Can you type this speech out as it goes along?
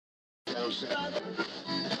Los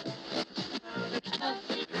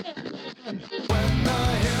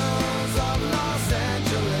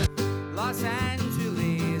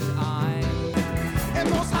Angeles, I'm and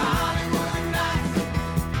most Hollywood nights.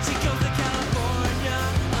 She goes to California,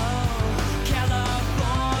 oh,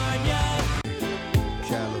 California.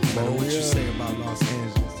 What you say about Los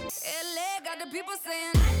Angeles? LA got the people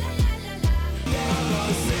saying,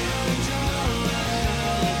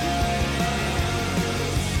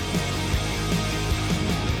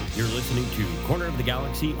 You're listening to Corner of the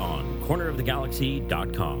Galaxy on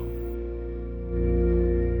cornerofthegalaxy.com.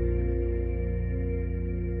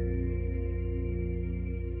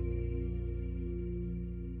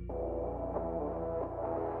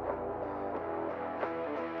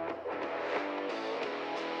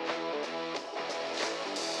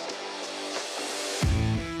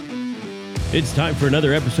 It's time for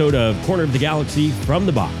another episode of Corner of the Galaxy from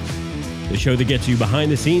the Box, the show that gets you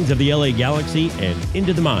behind the scenes of the LA Galaxy and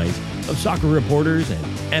into the minds of soccer reporters and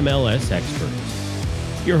MLS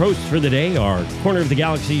experts. Your hosts for the day are Corner of the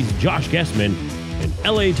Galaxy's Josh Gessman and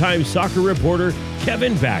LA Times soccer reporter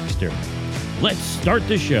Kevin Baxter. Let's start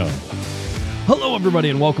the show. Hello, everybody,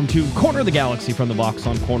 and welcome to Corner of the Galaxy from the Box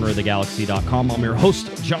on cornerofthegalaxy.com. I'm your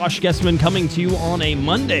host, Josh Gessman, coming to you on a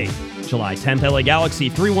Monday, July 10th. LA Galaxy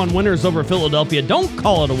 3-1 winners over Philadelphia. Don't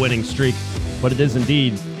call it a winning streak, but it is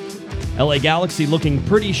indeed. LA Galaxy looking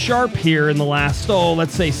pretty sharp here in the last,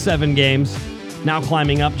 let's say 7 games. Now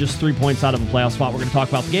climbing up just 3 points out of a playoff spot. We're going to talk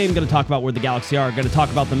about the game, going to talk about where the Galaxy are, going to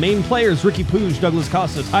talk about the main players, Ricky Puig, Douglas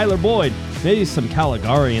Costa, Tyler Boyd, maybe some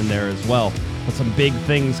Caligari in there as well. But some big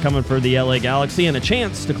things coming for the LA Galaxy and a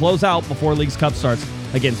chance to close out before Leagues Cup starts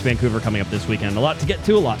against Vancouver coming up this weekend. A lot to get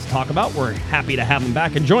to, a lot to talk about. We're happy to have him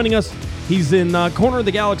back and joining us. He's in Corner of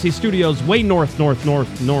the Galaxy studios, way northern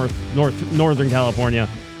California.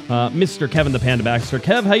 Mr. Kevin the Panda Baxter.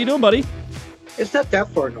 Kev, how you doing, buddy? It's not that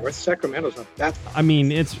far north. Sacramento's not that far. I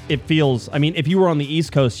mean, it feels. I mean, if you were on the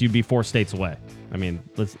East Coast, you'd be 4 states away. I mean,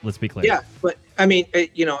 let's be clear. Yeah, but I mean,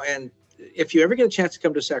 and if you ever get a chance to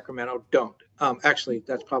come to Sacramento, don't. Actually,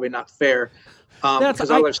 that's probably not fair.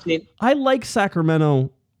 Because all I've seen. I like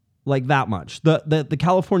Sacramento like that much. The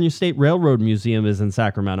California State Railroad Museum is in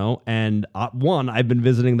Sacramento, and I've been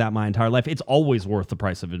visiting that my entire life. It's always worth the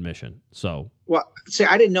price of admission. So. Well, see,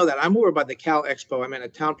 I didn't know that. I'm over by the Cal Expo. I'm in a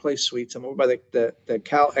Town Place Suites. I'm over by the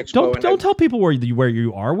Cal Expo. Don't tell people where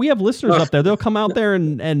you are. We have listeners up there. They'll come out there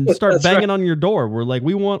and start banging on your door. We're like,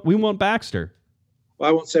 we want Baxter. Well,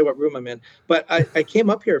 I won't say what room I'm in, but I came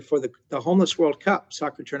up here for the Homeless World Cup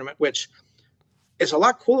soccer tournament, which is a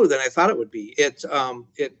lot cooler than I thought it would be. It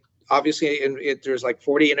obviously there's like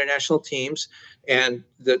 40 international teams, and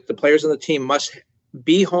the players on the team must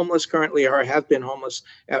be homeless currently or have been homeless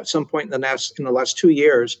at some point in the last 2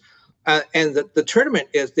 years. And the tournament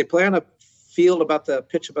is they play on a field about the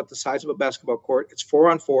size of a basketball court. It's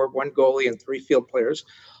 4-on-4, 1 goalie and 3 field players.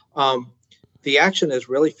 The action is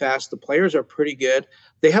really fast. The players are pretty good.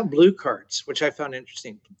 They have blue cards, which I found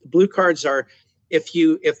interesting. Blue cards are if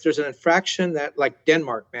there's an infraction that, like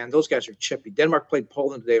Denmark, man, those guys are chippy. Denmark played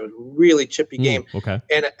Poland today. It was a really chippy game. Okay.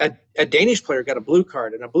 And a Danish player got a blue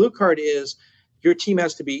card. And a blue card is your team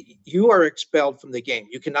you are expelled from the game.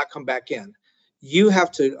 You cannot come back in. You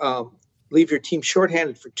have to leave your team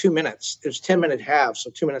shorthanded for 2 minutes. There's 10-minute halves, so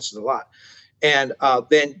 2 minutes is a lot. And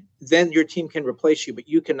then your team can replace you, but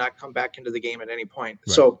you cannot come back into the game at any point.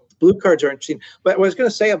 Right. So blue cards are interesting. But what I was going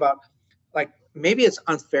to say about, like, maybe it's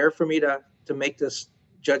unfair for me to make this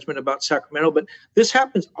judgment about Sacramento, but this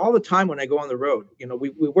happens all the time when I go on the road. You know, we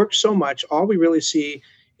work so much. All we really see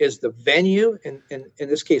is the venue, in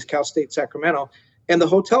this case, Cal State Sacramento, and the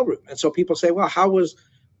hotel room. And so people say, well, how was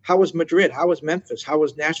Madrid? How was Memphis? How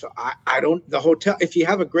was Nashville? The hotel, if you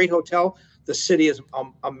have a great hotel, the city is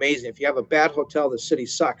amazing. If you have a bad hotel, the city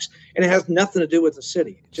sucks. And it has nothing to do with the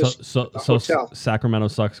city. So Sacramento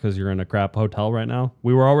sucks because you're in a crap hotel right now?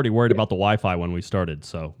 We were already worried about the Wi-Fi when we started,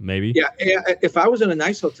 so maybe? Yeah, if I was in a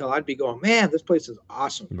nice hotel, I'd be going, man, this place is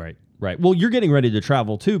awesome. Right. Well, you're getting ready to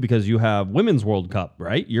travel, too, because you have Women's World Cup,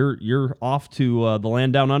 right? You're off to the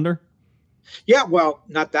land down under? Yeah, well,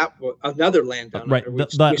 not that one. Another land down under. Right,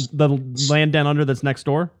 the land down under that's next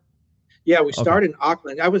door? Yeah, we started in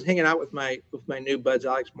Auckland. I was hanging out with my new buds,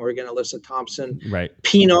 Alex Morgan, Alyssa Thompson, right?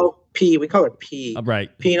 Pino, P. We call her P.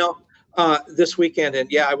 Right. Pino. This weekend, and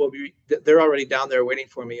I will be. They're already down there waiting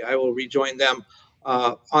for me. I will rejoin them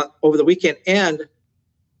over the weekend, and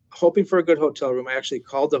hoping for a good hotel room. I actually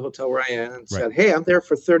called the hotel where I am and said, "Hey, I'm there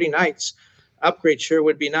for 30 nights. Upgrade sure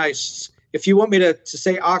would be nice. If you want me to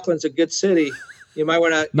say Auckland's a good city, You might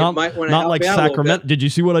want to not like Sacramento. Did you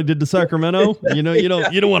see what I did to Sacramento? you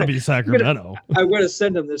don't want to be Sacramento. I'm going to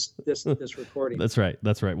send them this recording. That's right.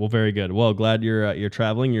 Well, very good. Well, glad you're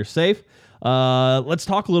traveling. You're safe. Let's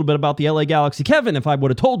talk a little bit about the LA Galaxy. Kevin, if I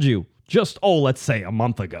would have told you let's say a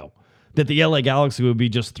month ago that the LA Galaxy would be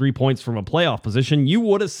just 3 points from a playoff position, you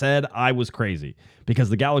would have said I was crazy because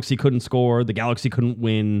the Galaxy couldn't score, the Galaxy couldn't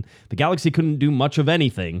win, the Galaxy couldn't do much of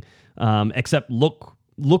anything except look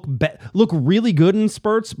really good in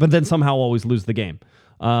spurts, but then somehow always lose the game.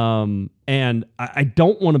 And I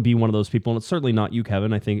don't want to be one of those people, and it's certainly not you,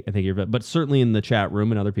 Kevin. I think you're, but certainly in the chat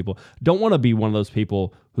room and other people don't want to be one of those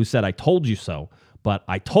people who said, I told you so, but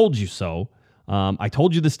I told you so. I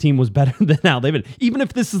told you this team was better than how they've been. Even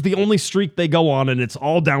if this is the only streak they go on and it's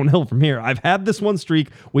all downhill from here, I've had this one streak.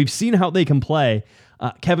 We've seen how they can play.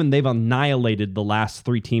 Kevin, they've annihilated the last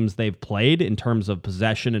 3 teams they've played in terms of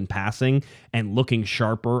possession and passing and looking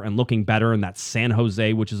sharper and looking better. And that's San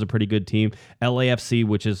Jose, which is a pretty good team. LAFC,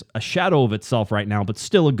 which is a shadow of itself right now, but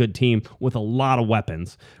still a good team with a lot of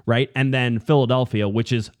weapons, right? And then Philadelphia,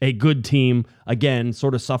 which is a good team, again,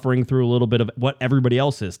 sort of suffering through a little bit of what everybody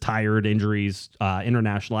else is, tired, injuries,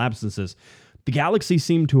 international absences. The Galaxy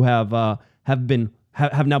seem to have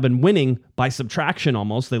now been winning by subtraction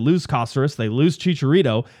almost. They lose Cáceres, they lose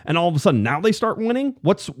Chicharito, and all of a sudden now they start winning.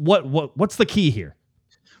 What's the key here?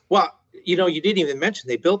 Well, you didn't even mention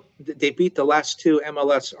they beat the last 2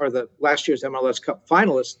 MLS or the last year's MLS Cup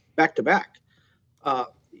finalists back to back.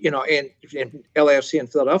 In LAFC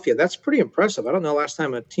and Philadelphia. That's pretty impressive. I don't know the last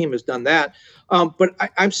time a team has done that. But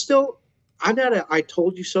I'm not a I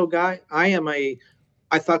told you so guy.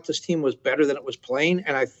 I thought this team was better than it was playing,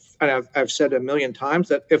 and I've said a million times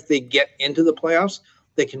that if they get into the playoffs,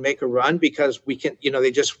 they can make a run because we can.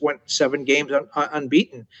 They just went 7 games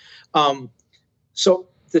unbeaten. So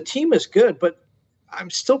the team is good, but I'm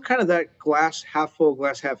still kind of that glass half full,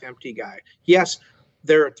 glass half empty guy. Yes,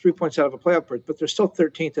 they're 3 points out of a playoff berth, but they're still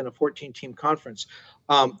 13th in a 14-team conference.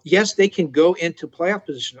 Yes, they can go into playoff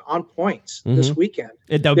position on points this weekend.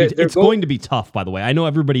 It's going to be tough, by the way. I know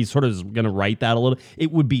everybody's sort of going to write that a little.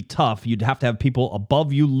 It would be tough. You'd have to have people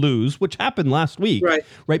above you lose, which happened last week. Right?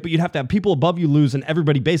 But you'd have to have people above you lose and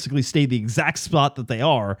everybody basically stay the exact spot that they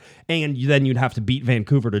are, and then you'd have to beat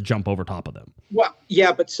Vancouver to jump over top of them. Well,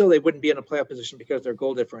 yeah, but still they wouldn't be in a playoff position because their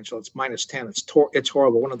goal differential, it's -10. It's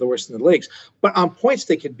horrible, one of the worst in the leagues. But on points,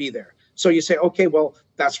 they could be there. So you say, okay, well,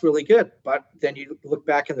 that's really good. But then you look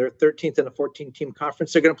back and they're 13th in a 14-team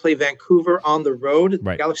conference. They're going to play Vancouver on the road.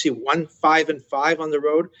 Right. Galaxy 1-5-5 on the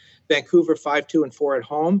road. Vancouver 5-2-4 at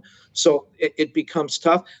home. So it becomes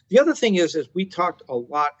tough. The other thing is we talked a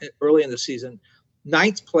lot early in the season.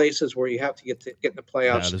 9th place is where you have to get in the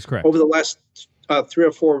playoffs. That is correct. Over the last 3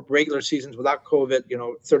 or 4 regular seasons without COVID,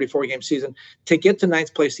 34-game season, to get to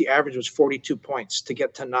 9th place, the average was 42 points to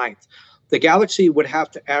get to 9th. The Galaxy would have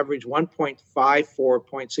to average 1.54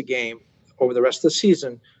 points a game over the rest of the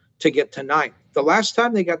season to get to 9th. The last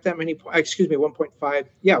time they got that many points,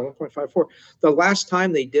 1.54. The last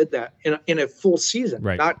time they did that in a full season,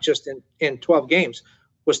 right, not just in 12 games,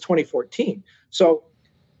 was 2014. So,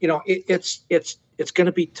 it's going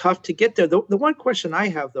to be tough to get there. The one question I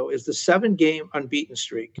have, though, is the 7-game unbeaten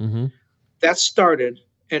streak. That started.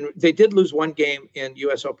 And they did lose 1 game in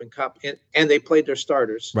U.S. Open Cup, and they played their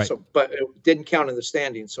starters. Right. But it didn't count in the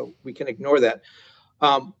standings, so we can ignore that.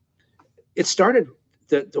 It started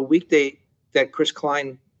the week that Chris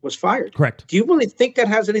Klein was fired. Correct. Do you really think that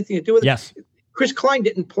has anything to do with it? Yes. Chris Klein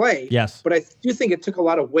didn't play. Yes. But I do think it took a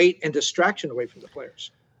lot of weight and distraction away from the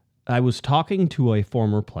players. I was talking to a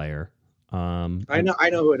former player. I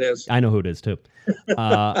know who it is. I know who it is too.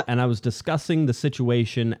 And I was discussing the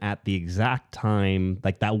situation at the exact time,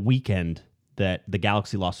 like that weekend that the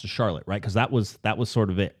Galaxy lost to Charlotte, right? Because that was sort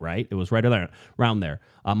of it, right? It was right around there.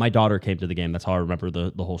 My daughter came to the game. That's how I remember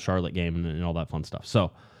the whole Charlotte game and all that fun stuff.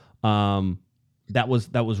 So that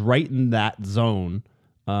was right in that zone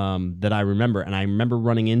that I remember. And I remember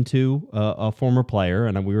running into a former player,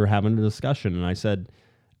 and we were having a discussion, and I said,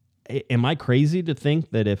 am I crazy to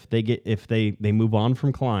think that if they move on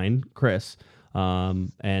from Klein, Chris,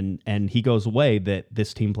 and he goes away, that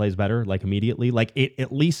this team plays better, like immediately? Like it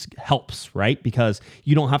at least helps, right? Because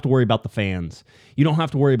you don't have to worry about the fans. You don't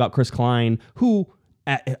have to worry about Chris Klein, who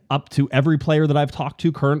up to every player that I've talked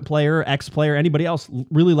to, current player, ex-player, anybody else,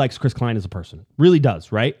 really likes Chris Klein as a person. Really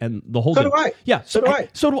does, right? And the whole So do I. Yeah. So do I.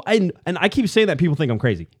 So do I. And I keep saying that, people think I'm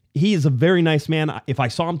crazy. He is a very nice man. If I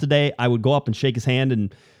saw him today, I would go up and shake his hand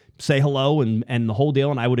and say hello and the whole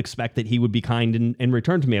deal, and I would expect that he would be kind in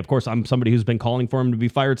return to me. Of course, I'm somebody who's been calling for him to be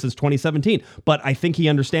fired since 2017, but I think he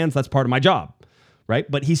understands that's part of my job, right?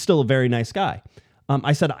 But he's still a very nice guy.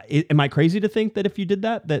 I said, am I crazy to think that if you did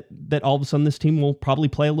that all of a sudden this team will probably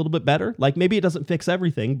play a little bit better? Like maybe it doesn't fix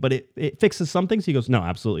everything, but it fixes some things. He goes, no,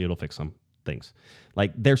 absolutely. It'll fix some things.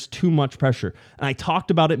 Like there's too much pressure. And I talked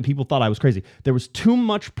about it and people thought I was crazy. There was too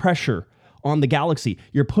much pressure on the Galaxy.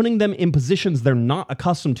 You're putting them in positions they're not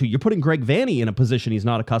accustomed to. You're putting Greg Vanney in a position he's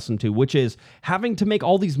not accustomed to, which is having to make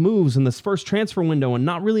all these moves in this first transfer window and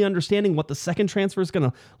not really understanding what the second transfer is going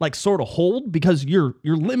to like sort of hold because you're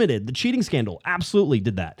limited. The cheating scandal absolutely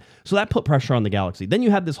did that. So that put pressure on the Galaxy. Then you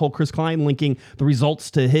had this whole Chris Klein linking the results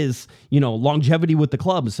to his, longevity with the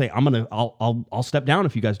club and say, I'll step down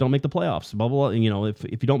if you guys don't make the playoffs, blah, blah, blah.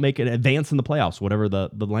 If you don't make an advance in the playoffs, whatever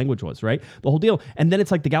the language was, right? The whole deal. And then it's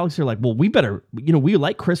like the Galaxy are like, well, we better, we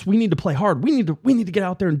like Chris. We need to play hard. We need to get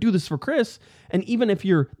out there and do this for Chris. And even if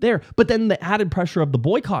you're there, but then the added pressure of the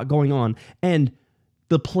boycott going on, and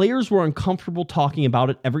the players were uncomfortable talking about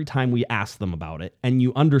it every time we asked them about it. And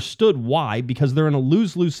you understood why, because they're in a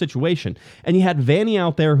lose-lose situation. And you had Vanney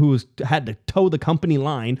out there who had to toe the company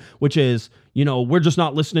line, which is, we're just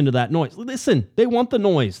not listening to that noise. Listen, they want the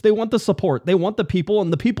noise. They want the support. They want the people,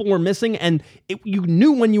 and the people were missing. And you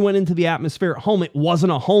knew when you went into the atmosphere at home, it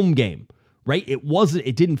wasn't a home game. Right?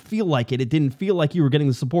 It didn't feel like it. It didn't feel like you were getting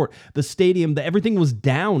the support. The stadium, everything was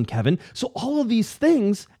down, Kevin. So all of these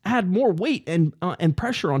things add more weight and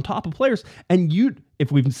pressure on top of players. And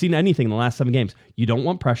if we've seen anything in the last 7 games, you don't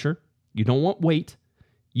want pressure. You don't want weight.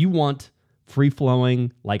 You want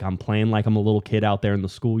free-flowing, like I'm playing like I'm a little kid out there in the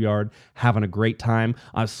schoolyard, having a great time.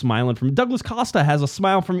 I'm smiling from... Douglas Costa has a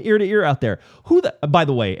smile from ear to ear out there. By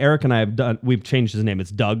the way, Eric and I we've changed his name.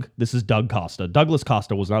 It's Doug. This is Doug Costa. Douglas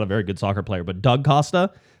Costa was not a very good soccer player, but Doug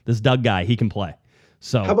Costa, this Doug guy, he can play.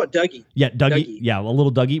 So how about Dougie? Yeah, Dougie. Yeah, a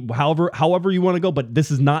little Dougie. However you want to go, but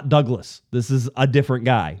this is not Douglas. This is a different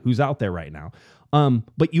guy who's out there right now.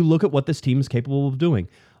 But you look at what this team is capable of doing.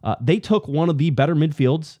 They took one of the better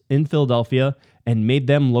midfields in Philadelphia and made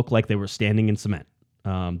them look like they were standing in cement.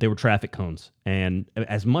 They were traffic cones. And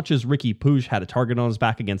as much as Riqui Puig had a target on his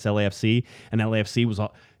back against LAFC, and LAFC was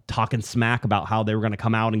talking smack about how they were going to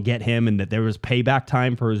come out and get him and that there was payback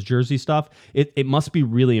time for his jersey stuff, it must be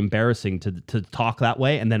really embarrassing to talk that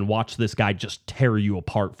way and then watch this guy just tear you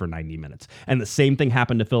apart for 90 minutes. And the same thing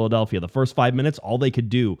happened to Philadelphia. The first 5 minutes, all they could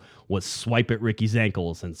do was swipe at Ricky's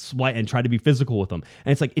ankles and try to be physical with him.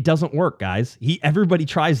 And it's like, it doesn't work, guys. Everybody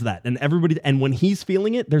tries that, and when he's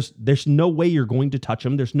feeling it, there's no way you're going to touch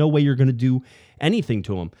him. There's no way you're going to do anything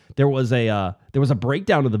to him. There was a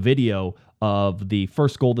breakdown of the video of the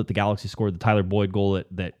first goal that the Galaxy scored, the Tyler Boyd goal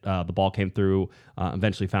that the ball came through,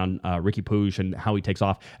 eventually found Riqui Puig and how he takes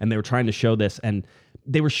off. And they were trying to show this, and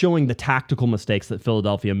they were showing the tactical mistakes that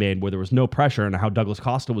Philadelphia made where there was no pressure, and how Douglas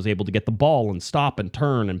Costa was able to get the ball and stop and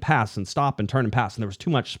turn and pass and stop and turn and pass, and there was too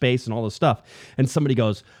much space and all this stuff. And somebody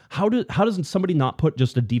goes, how doesn't somebody not put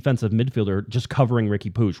just a defensive midfielder just covering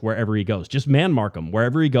Riqui Puig wherever he goes? Just man mark him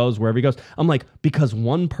wherever he goes. I'm like, because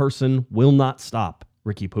one person will not stop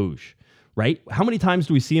Riqui Puig. Right? How many times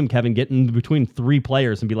do we see him, Kevin, get in between 3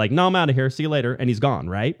 players and be like, no, I'm out of here. See you later. And he's gone.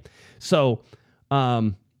 Right? So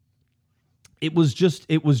it was just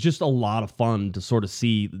a lot of fun to sort of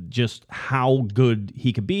see just how good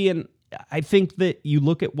he could be. And I think that you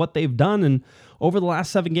look at what they've done and over the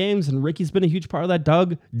last 7 games, and Ricky's been a huge part of that.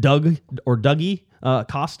 Dougie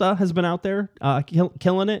Costa has been out there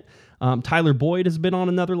killing it. Tyler Boyd has been on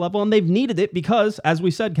another level, and they've needed it because, as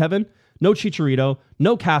we said, Kevin, no Chicharito,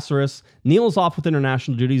 no Cáceres. Neil's off with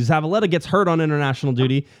international duty. Zavaleta gets hurt on international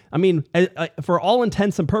duty. I mean, for all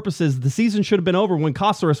intents and purposes, the season should have been over when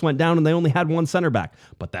Cáceres went down and they only had one center back.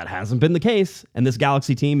 But that hasn't been the case, and this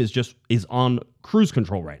Galaxy team is on cruise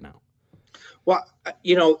control right now. Well,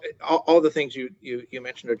 all the things you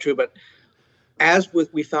mentioned are true, but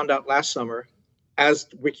we found out last summer, as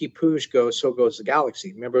Riqui Puig goes, so goes the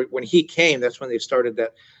Galaxy. Remember, when he came, that's when they started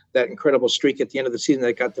that incredible streak at the end of the season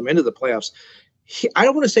that got them into the playoffs. I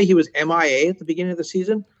don't want to say he was MIA at the beginning of the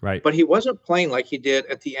season, right? But he wasn't playing like he did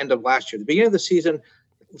at the end of last year. The beginning of the season,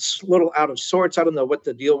 a little out of sorts. I don't know what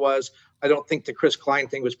the deal was. I don't think the Chris Klein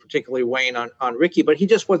thing was particularly weighing on Riqui, but he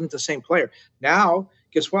just wasn't the same player. Now,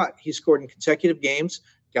 guess what? He scored in consecutive games.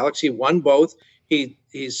 Galaxy won both.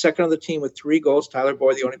 He's second on the team with 3 goals. Tyler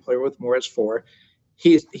Boyd, the only player with more, has 4.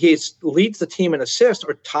 He leads the team in assists,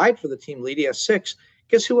 or tied for the team lead. He has 6.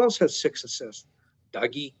 Guess who else has 6 assists?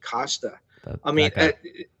 Dougie Costa. And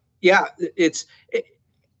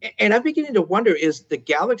I'm beginning to wonder, is the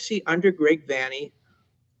Galaxy under Greg Vanney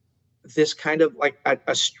this kind of like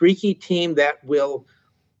a streaky team that will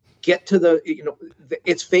get to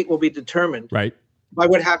its fate will be determined by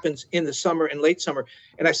what happens in the summer and late summer.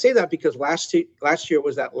 And I say that because last year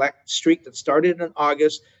was that streak that started in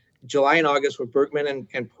August, July and August where Bergman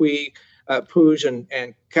and Puig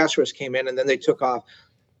and Cáceres came in, and then they took off.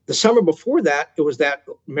 The summer before that, it was that,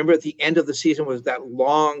 remember at the end of the season was that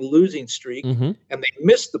long losing streak, and they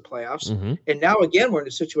missed the playoffs. And now again, we're in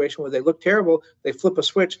a situation where they look terrible. They flip a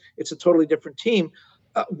switch. It's a totally different team.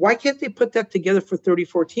 Why can't they put that together for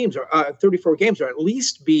 34 teams or 34 games, or at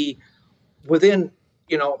least be within,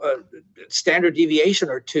 a standard deviation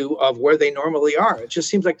or two of where they normally are? It just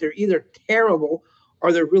seems like they're either terrible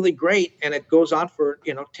or they're really great, and it goes on for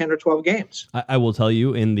 10 or 12 games. I will tell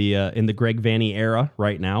you, in the Greg Vanney era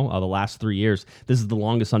right now, the last 3 years, this is the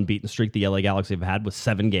longest unbeaten streak the LA Galaxy have had, with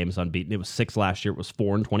 7 games unbeaten. It was 6 last year. It was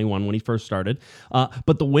 4-21 when he first started.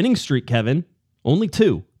 But the winning streak, Kevin, only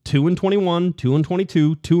 2. 2-21,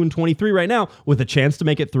 2-22, 2-23 right now, with a chance to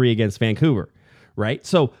make it 3 against Vancouver, right?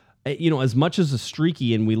 So, as much as a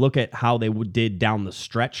streaky, and we look at how they did down the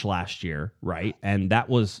stretch last year, right? And that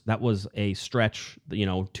was a stretch,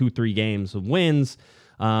 2-3 games of wins,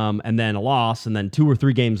 and then a loss, and then 2 or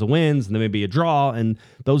 3 games of wins, and then maybe a draw, and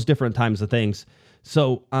those different times of things.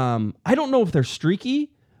 So I don't know if they're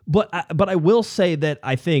streaky, but I will say that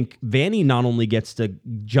I think Vanney not only gets to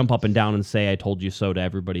jump up and down and say, "I told you so" to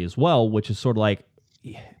everybody as well, which is sort of like,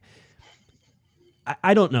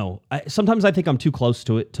 I don't know. Sometimes I think I'm too close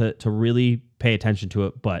to it to really pay attention to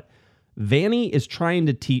it, but Vanney is trying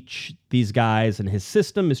to teach these guys, and his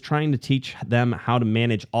system is trying to teach them how to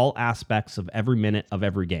manage all aspects of every minute of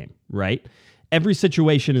every game, right? Every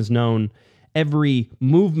situation is known. Every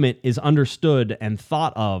movement is understood and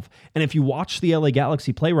thought of. And if you watch the LA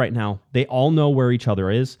Galaxy play right now, they all know where each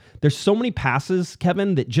other is. There's so many passes,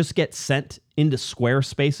 Kevin, that just get sent into square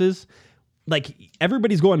spaces. Like,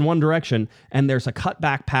 everybody's going one direction, and there's a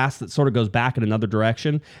cutback pass that sort of goes back in another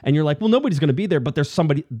direction, and you're like, well, nobody's going to be there, but there's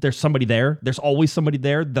somebody there. There's always somebody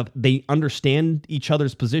there. They understand each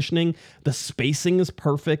other's positioning. The spacing is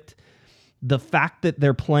perfect. The fact that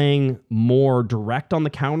they're playing more direct on the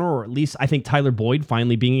counter, or at least I think Tyler Boyd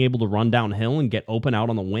finally being able to run downhill and get open out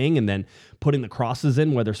on the wing and then putting the crosses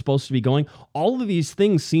in where they're supposed to be going, all of these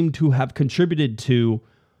things seem to have contributed to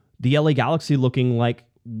the LA Galaxy looking like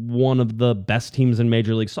one of the best teams in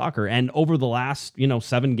Major League Soccer. And over the last,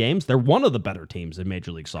 7 games, they're one of the better teams in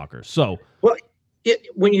Major League Soccer. So, well,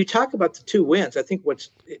 when you talk about the 2 wins, I think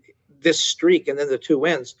this streak and then the 2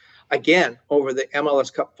 wins, again, over the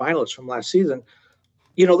MLS Cup finalists from last season,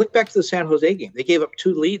 look back to the San Jose game. They gave up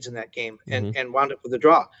 2 leads in that game and wound up with a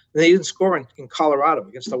draw. And they didn't score in Colorado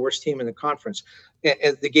against the worst team in the conference.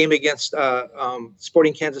 And the game against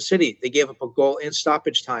Sporting Kansas City, they gave up a goal in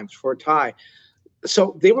stoppage times for a tie.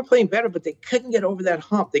 So they were playing better, but they couldn't get over that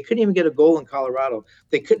hump. They couldn't even get a goal in Colorado.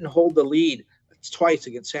 They couldn't hold the lead twice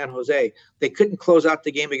against San Jose. They couldn't close out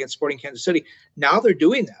the game against Sporting Kansas City. Now they're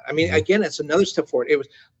doing that. I mean, again, it's another step forward. It was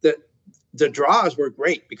the draws were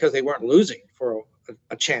great because they weren't losing for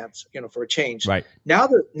a chance, for a change. Right. Now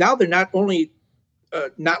they're not only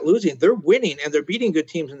not losing, they're winning, and they're beating good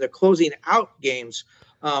teams, and they're closing out games.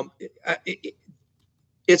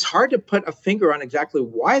 It's hard to put a finger on exactly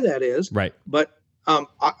why that is. Right. But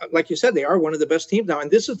like you said, they are one of the best teams now,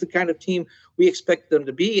 and this is the kind of team we expect them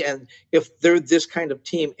to be. And if they're this kind of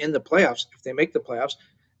team in the playoffs, if they make the playoffs,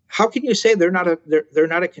 how can you say they're not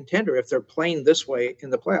a contender if they're playing this way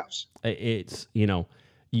in the playoffs? It's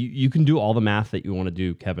you can do all the math that you want to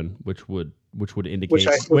do, Kevin, which would indicate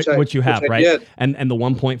which you have, right? Did. And the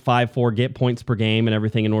 1.54 get points per game and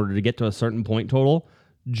everything in order to get to a certain point total.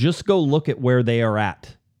 Just go look at where they are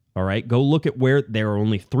at. All right, go look at where they're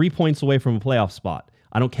only 3 points away from a playoff spot.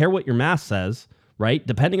 I don't care what your math says, right?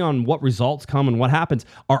 Depending on what results come and what happens,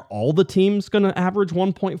 are all the teams going to average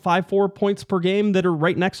 1.54 points per game that are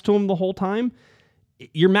right next to them the whole time?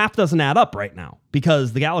 Your math doesn't add up right now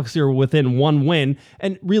because the Galaxy are within 1 win.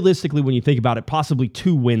 And realistically, when you think about it, possibly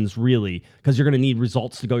 2 wins, really, because you're going to need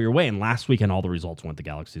results to go your way. And last weekend, all the results went the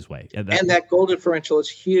Galaxy's way. And that goal differential is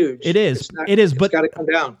huge. It is. But it's got to come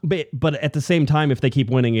down. But at the same time, if they keep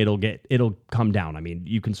winning, it'll come down. I mean,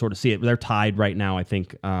 you can sort of see it. They're tied right now, I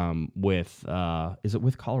think, with is it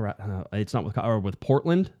with Colorado? It's not with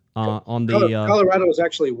Portland. On the Colorado is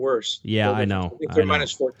actually worse. Yeah, I know. They're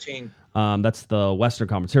minus 14. That's the Western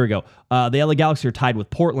Conference. Here we go. The LA Galaxy are tied with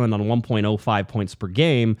Portland on 1.05 points per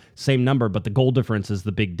game, same number, but the goal difference is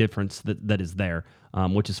the big difference that is there,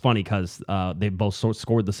 which is funny because they both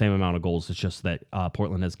scored the same amount of goals. It's just that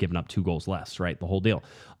Portland has given up 2 goals less, right? The whole deal.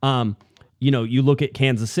 You look at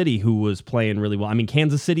Kansas City, who was playing really well. I mean,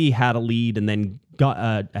 Kansas City had a lead and then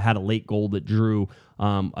had a late goal that drew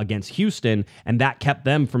against Houston, and that kept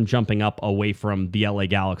them from jumping up away from the LA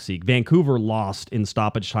Galaxy. Vancouver lost in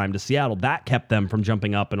stoppage time to Seattle. That kept them from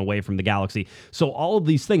jumping up and away from the Galaxy. So all of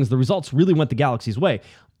these things, the results really went the Galaxy's way.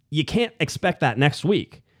 you can't expect that next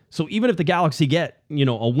week. So even if the Galaxy get,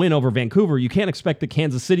 a win over Vancouver, you can't expect that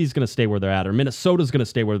Kansas City's going to stay where they're at, or Minnesota's going to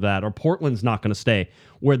stay where they're at, or Portland's not going to stay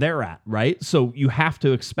where they're at, right? So you have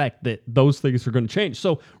to expect that those things are going to change.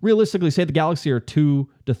 So realistically, say the Galaxy are 2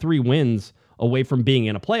 to 3 wins away from being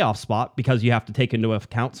in a playoff spot, because you have to take into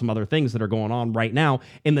account some other things that are going on right now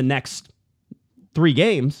in the next 3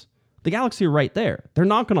 games. The Galaxy are right there. They're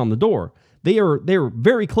knocking on the door. They're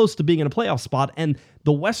very close to being in a playoff spot, and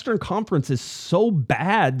the Western Conference is so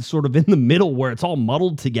bad, sort of in the middle where it's all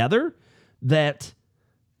muddled together, that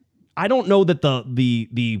I don't know that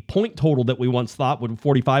the point total that we once thought would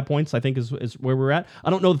 45 points, I think is where we're at. I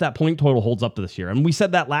don't know that point total holds up to this year. And we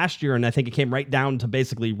said that last year, and I think it came right down to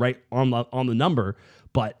basically right on the number.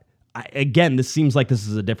 But again, this seems like this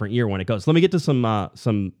is a different year when it goes. Let me get to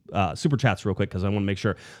some super chats real quick, because I want to make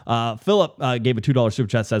sure. Philip gave a $2 super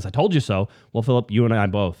chat, says, "I told you so." Well, Philip, you and I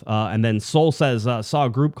both. And then Sol says, saw a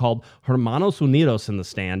group called Hermanos Unidos in the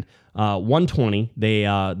stand. 120.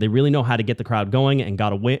 They really know how to get the crowd going, and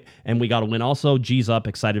got a win. And we got a win also. G's up,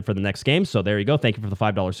 excited for the next game. So there you go. Thank you for the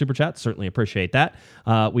 $5 super chat. Certainly appreciate that.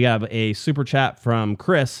 We have a super chat from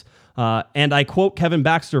Chris. And I quote Kevin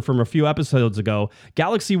Baxter from a few episodes ago: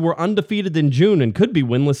 "Galaxy were undefeated in June and could be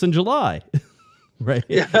winless in July." Right.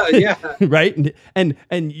 Yeah. Right. And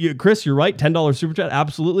you, Chris, you're right. $10 super chat.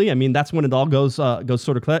 Absolutely. I mean, that's when it all goes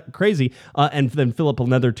sort of crazy. And then Philip,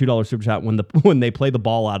 another $2 super chat when they play the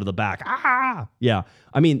ball out of the back. Yeah.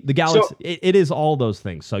 I mean, the Galaxy, So, it is all those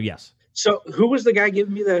things. So yes. So who was the guy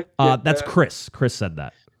giving me the That's Chris. Chris said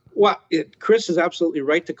that. Well, Chris is absolutely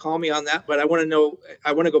right to call me on that, but I want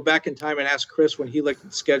to go back in time and ask Chris when he looked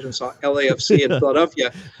at the schedule and saw LAFC in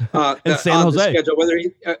Philadelphia and San Jose, the schedule,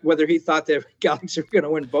 whether he thought the Galaxy were going to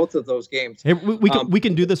win both of those games. Hey, we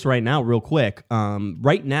can do this right now, real quick.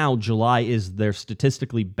 Right now, July is their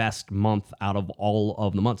statistically best month out of all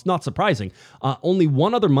of the months. Not surprising. Only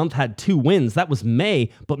one other month had 2 wins. That was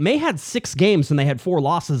May, but May had 6 games and they had 4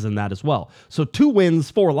 losses in that as well. So 2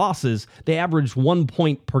 wins, 4 losses. They averaged 1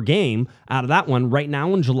 point per game out of that one. Right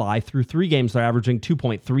now in July, through 3 games, they're averaging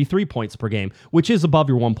 2.33 points per game, which is above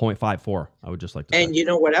your 1.54. I would just like to say. And you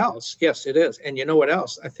know what else? Yes, it is. And you know what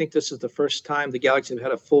else? I think this is the first time the Galaxy have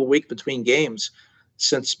had a full week between games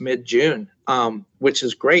since mid-June, which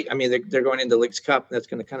is great. I mean, they're going into Leagues Cup. That's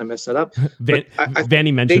going to kind of mess that up.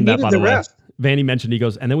 Vanny mentioned that, by the way. Rest. Vanny mentioned, he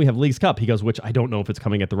goes, and then we have Leagues Cup. He goes, which I don't know if it's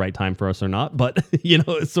coming at the right time for us or not, but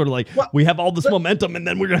it's sort of like, we have all this momentum and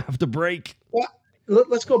then we're going to have to break. Well,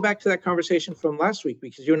 let's go back to that conversation from last week,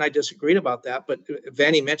 because you and I disagreed about that. But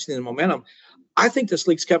Vanny mentioning the momentum, I think this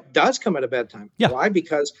Leagues Cup does come at a bad time. Yeah. Why?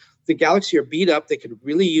 Because the Galaxy are beat up. They could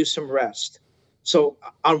really use some rest. So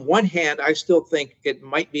on one hand, I still think it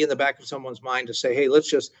might be in the back of someone's mind to say, hey,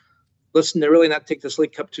 let's really not take this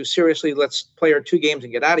League Cup too seriously. Let's play our 2 games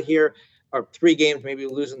and get out of here. Or 3 games, maybe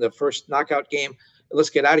losing the first knockout game. Let's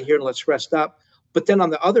get out of here and let's rest up. But then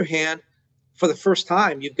on the other hand, for the first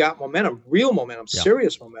time, you've got momentum, real momentum,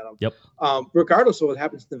 serious momentum. Yep. Regardless of what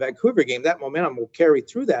happens in the Vancouver game, that momentum will carry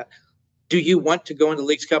through that. Do you want to go into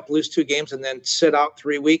Leagues Cup, lose 2 games, and then sit out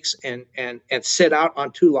 3 weeks and sit out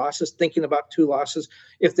on 2 losses, thinking about 2 losses?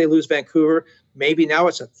 If they lose Vancouver, maybe now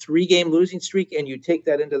it's a 3-game losing streak, and you take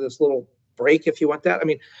that into this little break if you want that. I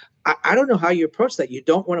mean, I don't know how you approach that. You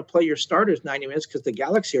don't want to play your starters 90 minutes because the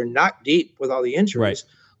Galaxy are not deep with all the injuries.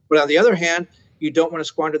 Right. But on the other hand, you don't want to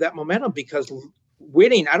squander that momentum, because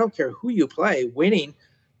winning, I don't care who you play, winning,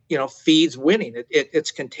 feeds winning.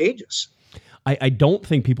 It's contagious. I don't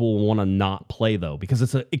think people will want to not play, though,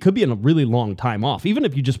 because it could be in a really long time off. Even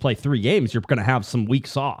if you just play 3 games, you're going to have some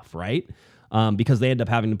weeks off, right? Because they end up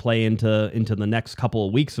having to play into the next couple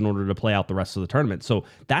of weeks in order to play out the rest of the tournament. So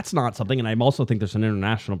that's not something. And I also think there's an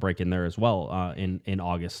international break in there as well in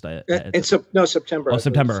August. September. Oh,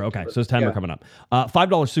 September. Okay, so it's September coming up.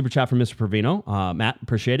 $5 super chat from Mr. Provino. Matt,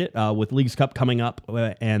 appreciate it. With Leagues Cup coming up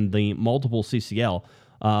and the multiple CCL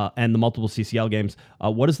games,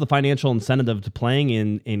 what is the financial incentive to playing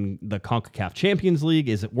in the CONCACAF Champions League?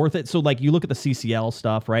 Is it worth it? So like you look at the CCL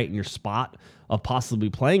stuff, right, and your spot of possibly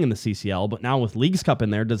playing in the CCL, but now with Leagues Cup in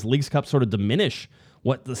there, does Leagues Cup sort of diminish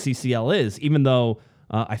what the CCL is, even though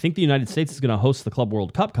I think the United States is going to host the Club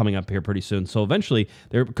World Cup coming up here pretty soon. So eventually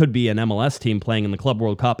there could be an MLS team playing in the Club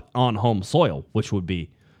World Cup on home soil, which would be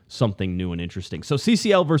something new and interesting. So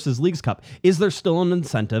CCL versus Leagues Cup, is there still an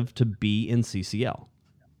incentive to be in CCL?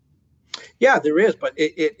 Yeah, there is, but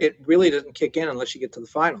it really doesn't kick in unless you get to the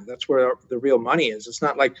final. That's where the real money is. It's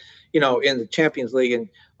not like, in the Champions League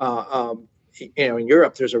and, in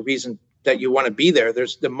Europe, there's a reason that you want to be there.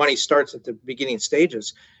 The money starts at the beginning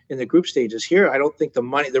stages, in the group stages. Here, I don't think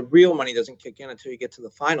the real money doesn't kick in until you get to the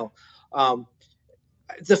final.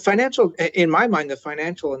 the financial, in my mind, the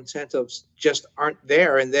financial incentives just aren't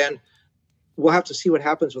there. And then we'll have to see what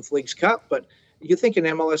happens with Leagues Cup. But you think an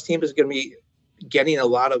MLS team is going to be getting a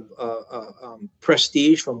lot of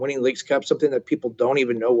prestige from winning Leagues Cup, something that people don't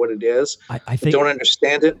even know what it is. I think don't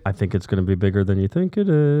understand it. I think it's going to be bigger than you think it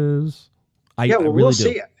is. We'll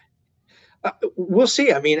see. We'll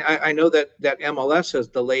see. I mean, I know that MLS has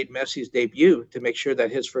delayed Messi's debut to make sure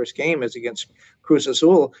that his first game is against Cruz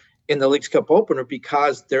Azul in the Leagues Cup opener,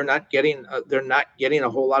 because they're not getting a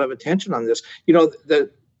whole lot of attention on this. You know, the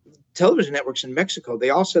television networks in Mexico, they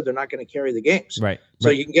all said they're not going to carry the games. Right. So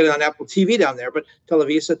you can get it on Apple TV down there, but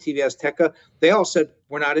Televisa, TV Azteca, they all said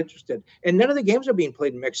we're not interested. And none of the games are being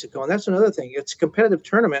played in Mexico, and that's another thing. It's a competitive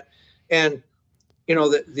tournament, and you know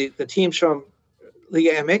the teams from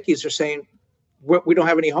Liga MX are saying we don't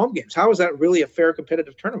have any home games. How is that really a fair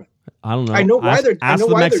competitive tournament? I don't know. I know why they're. Ask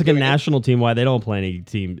the Mexican national team why they don't play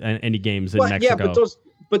any games in Mexico. Yeah,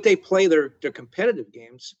 but they play their competitive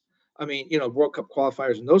games. I mean, you know, World Cup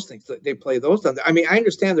qualifiers and those things, they play those down there. I mean, I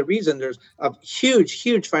understand the reason. There's a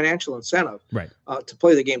huge financial incentive to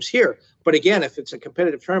play the games here. But again, if it's a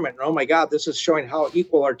competitive tournament, and oh my God, this is showing how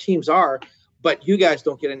equal our teams are, but you guys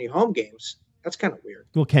don't get any home games. That's kind of weird.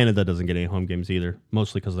 Well, Canada doesn't get any home games either,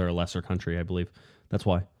 mostly because they're a lesser country, I believe. That's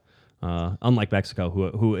why. Unlike Mexico,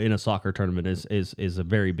 who in a soccer tournament is a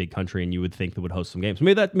very big country, and you would think that would host some games.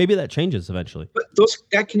 Maybe that changes eventually. But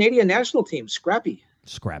that Canadian national team, scrappy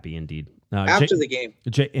indeed. After the game,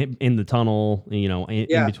 in the tunnel, you know,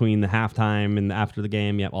 in between the halftime and after the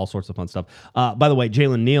game, all sorts of fun stuff. By the way,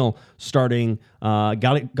 Jalen Neal starting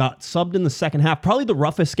got subbed in the second half. Probably the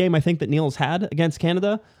roughest game I think that Neal's had against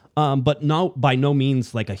Canada. But by no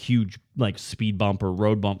means like a huge like speed bump or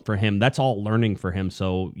road bump for him. That's all learning for him.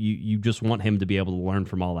 So you just want him to be able to learn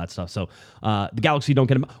from all that stuff. So the Galaxy don't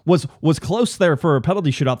get him. Was close there for a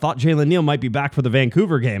penalty shootout. Thought Jalen Neal might be back for the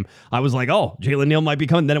Vancouver game. I was like, oh, Jalen Neal might be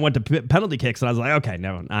coming. Then it went to penalty kicks, and I was like, okay,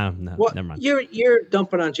 never mind. You're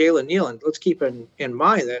dumping on Jalen Neal, and let's keep in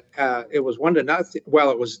mind that it was 1-0.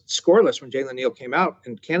 Well, it was scoreless when Jalen Neal came out,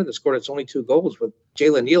 and Canada scored its only 2 goals with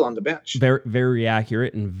Jalen Neal on the bench. Very, very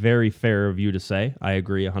accurate and very fair of you to say. I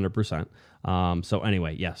agree 100%. So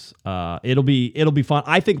anyway, yes, it'll be fun.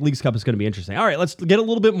 I think Leagues Cup is going to be interesting. All right, let's get a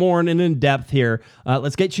little bit more in depth here.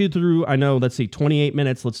 Let's get you through. Let's see, 28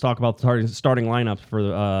 minutes. Let's talk about the starting lineups for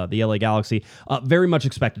the LA Galaxy. Very much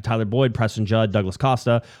expected: Tyler Boyd, Preston Judd, Douglas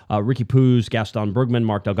Costa, Ricky Puz, Gaston Brugman,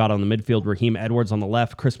 Mark Delgado on the midfield, Raheem Edwards on the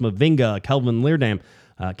left, Chris Mavinga, Kelvin Leerdam.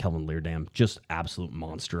 Kelvin Leerdam, just absolute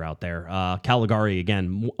monster out there. Caligari,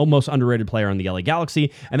 again, most underrated player on the LA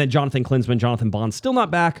Galaxy. And then Jonathan Klinsmann, Jonathan Bond, still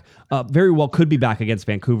not back. Very well could be back against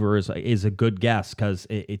Vancouver is a good guess, because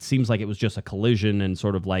it seems like it was just a collision and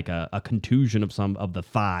sort of like a contusion of some of the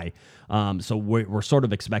thigh. So we're sort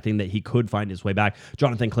of expecting that he could find his way back.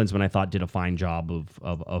 Jonathan Klinsmann, I thought, did a fine job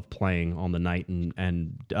of playing on the night,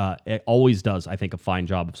 and it always does, I think, a fine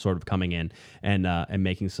job of sort of coming in and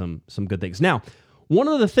making some good things. Now, one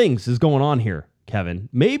of the things is going on here, Kevin.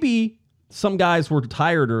 Maybe some guys were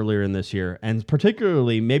tired earlier in this year, and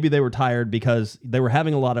particularly maybe they were tired because they were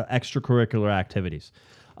having a lot of extracurricular activities.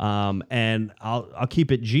 And I'll keep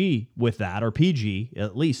it G with that, or PG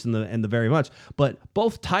at least in the very much. But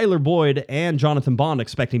both Tyler Boyd and Jonathan Bond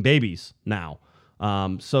expecting babies now.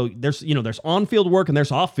 So there's on-field work and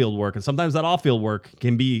there's off-field work, and sometimes that off-field work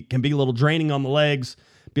can be a little draining on the legs.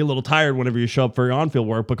 Be a little tired whenever you show up for your on-field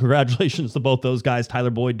work, but congratulations to both those guys.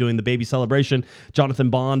 Tyler Boyd doing the baby celebration. Jonathan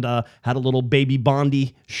Bond had a little baby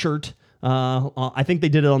Bondy shirt. I think they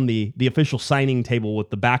did it on the official signing table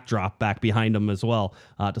with the backdrop back behind him as well,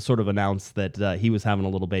 to sort of announce that he was having a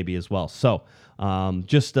little baby as well. So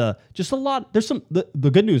just a lot. There's some.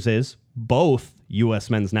 The good news is both U.S.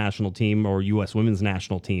 men's national team or U.S. women's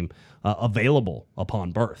national team available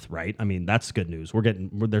upon birth, right? I mean, that's good news.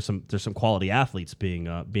 There's some quality athletes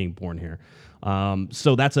being born here.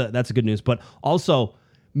 So that's a good news. But also,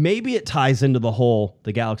 maybe it ties into the whole,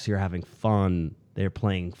 the Galaxy are having fun. They're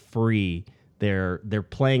playing free. They're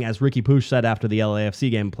playing, as Ricky Pooch said after the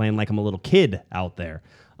LAFC game, playing like I'm a little kid out there.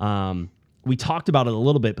 We talked about it a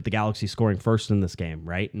little bit, but the Galaxy scoring first in this game,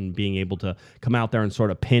 right? And being able to come out there and sort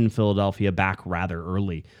of pin Philadelphia back rather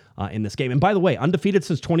early in this game. And by the way, undefeated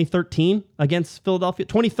since 2013 against Philadelphia.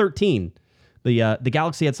 2013, the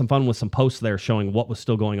Galaxy had some fun with some posts there showing what was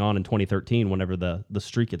still going on in 2013 whenever the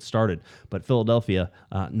streak had started. But Philadelphia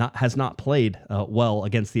has not played well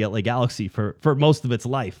against the LA Galaxy for most of its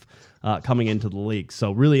life coming into the league.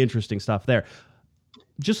 So really interesting stuff there.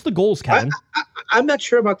 Just the goals, Kevin. I'm not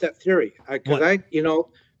sure about that theory, because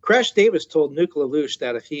Crash Davis told Nuke LaLoosh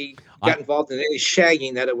that if he got involved in any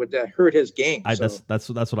shagging, that it would hurt his game. That's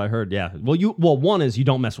what I heard. Yeah. Well, one is you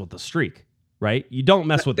don't mess with the streak, right? You don't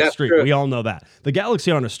mess with the streak. True. We all know that. The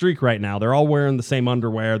Galaxy are on a streak right now. They're all wearing the same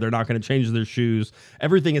underwear. They're not going to change their shoes.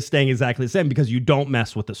 Everything is staying exactly the same because you don't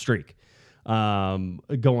mess with the streak going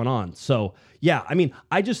on. So yeah, I mean,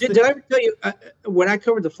 I just did I ever tell you when I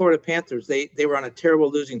covered the Florida Panthers, they were on a terrible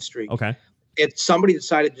losing streak. Okay. Somebody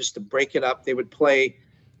decided just to break it up. They would play.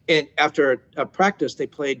 And after a practice, they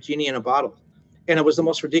played Genie in a Bottle. And it was the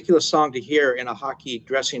most ridiculous song to hear in a hockey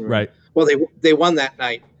dressing room. Right. Well, they won that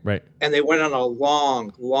night. Right. And they went on a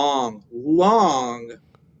long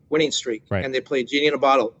winning streak. Right. And they played Genie in a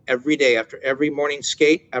Bottle every day, after every morning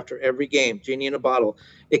skate, after every game, Genie in a Bottle.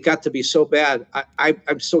 It got to be so bad.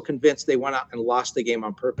 I'm so convinced they went out and lost the game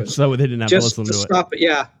on purpose. So they didn't have just to listen to stop it.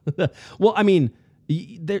 Yeah. Well, I mean,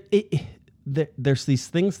 there's these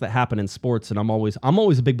things that happen in sports, and I'm always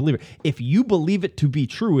a big believer. If you believe it to be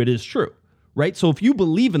true, it is true, right? So if you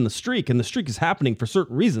believe in the streak and the streak is happening for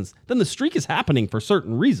certain reasons, then the streak is happening for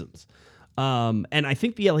certain reasons. And I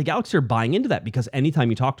think the LA Galaxy are buying into that because anytime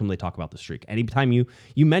you talk to them, they talk about the streak. Anytime you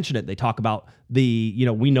mention it, they talk about we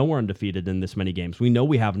know we're undefeated in this many games. We know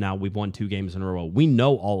we've won 2 games in a row. We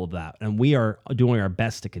know all of that, and we are doing our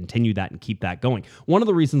best to continue that and keep that going. One of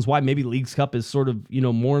the reasons why maybe Leagues Cup is sort of,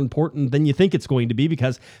 more important than you think it's going to be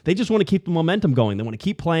because they just want to keep the momentum going. They want to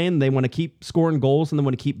keep playing. They want to keep scoring goals, and they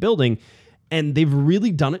want to keep building. And they've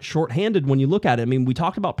really done it shorthanded when you look at it. I mean, we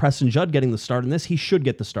talked about Preston Judd getting the start in this. He should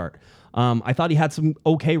get the start. I thought he had some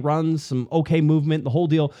okay runs, some okay movement, the whole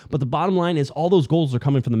deal. But the bottom line is all those goals are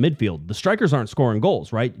coming from the midfield. The strikers aren't scoring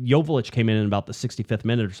goals, right? Joveljic came in about the 65th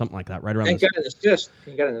minute or something like that, right around. And got an assist.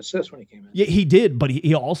 He got an assist when he came in. Yeah, he did, but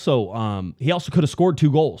he also could have scored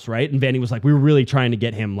 2 goals, right? And Vanny was like, we were really trying to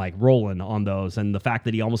get him like rolling on those, and the fact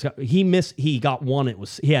that he got one.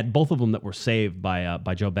 He had both of them that were saved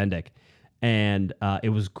by Joe Bendik. And it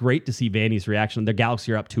was great to see Vanny's reaction. The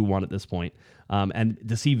Galaxy are up 2-1 at this point. And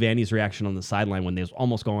to see Vanny's reaction on the sideline when they was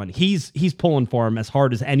almost going, he's pulling for him as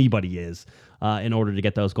hard as anybody is in order to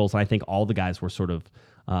get those goals. And I think all the guys were sort of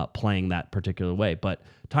playing that particular way. But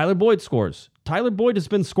Tyler Boyd scores. Tyler Boyd has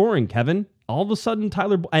been scoring, Kevin. All of a sudden,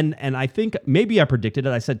 and I think maybe I predicted it.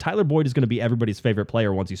 I said Tyler Boyd is going to be everybody's favorite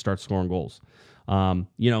player once he starts scoring goals.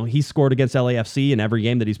 He scored against LAFC in every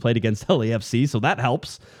game that he's played against LAFC, so that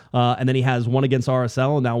helps. And then he has one against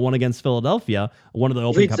RSL and now one against Philadelphia, one of the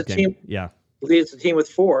Open Cup games. Yeah. Leads the team with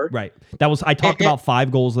 4. Right. I talked about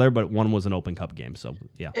 5 goals there, but one was an Open Cup game, so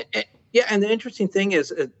yeah. And the interesting thing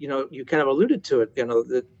is, you kind of alluded to it,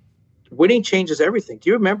 that winning changes everything. Do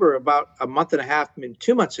you remember about a month and a half, maybe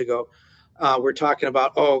 2 months ago, we're talking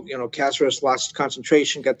about, Cáceres lost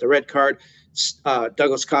concentration, got the red card,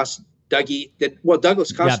 Douglas Costa. Dougie did well.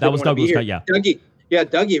 Douglas Costa. Yeah, that was Douglas. Yeah,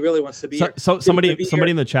 Dougie really wants to be here. So somebody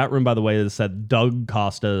in the chat room, by the way, has said Doug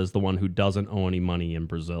Costa is the one who doesn't owe any money in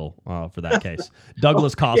Brazil for that case.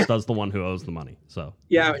 Douglas Costa is the one who owes the money. So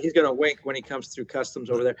yeah, he's gonna wink when he comes through customs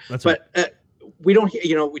over there. That's but right. We don't.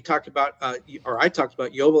 We talked about, or I talked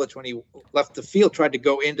about Joveljic when he left the field, tried to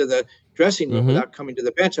go into the dressing room without coming to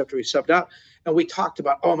the bench after he subbed out. And we talked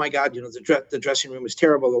about, oh my God, the dressing room is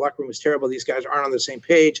terrible, the locker room is terrible. These guys aren't on the same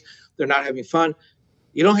page. They're not having fun.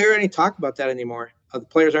 You don't hear any talk about that anymore. The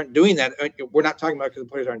players aren't doing that. We're not talking about it because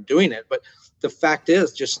the players aren't doing it, but the fact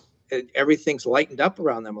is, just everything's lightened up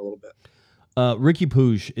around them a little bit. Riqui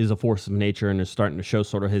Puig is a force of nature and is starting to show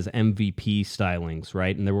sort of his MVP stylings,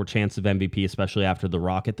 right? And there were chances of MVP, especially after the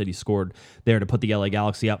rocket that he scored there to put the LA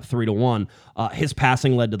Galaxy up 3-1. His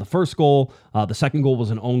passing led to the first goal. The second goal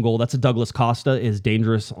was an own goal. That's a Douglas Costa is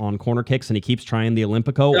dangerous on corner kicks, and he keeps trying the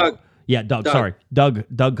Olympico.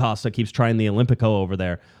 Doug Costa keeps trying the Olympico over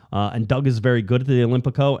there. And Doug is very good at the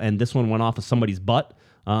Olympico, and this one went off of somebody's butt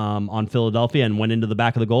on Philadelphia and went into the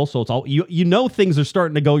back of the goal. So it's all things are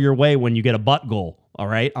starting to go your way when you get a butt goal. All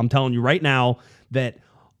right, I'm telling you right now that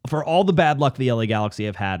for all the bad luck the LA Galaxy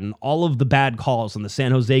have had and all of the bad calls in the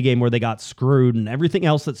San Jose game where they got screwed and everything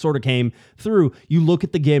else that sort of came through, you look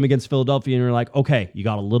at the game against Philadelphia and you're like, okay, you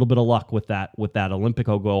got a little bit of luck with that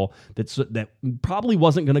Olympico goal that probably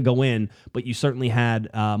wasn't going to go in, but you certainly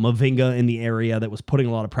had Mavinga in the area that was putting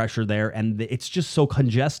a lot of pressure there, and it's just so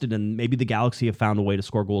congested, and maybe the Galaxy have found a way to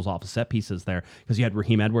score goals off of set pieces there because you had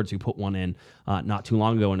Raheem Edwards who put one in not too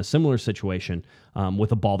long ago in a similar situation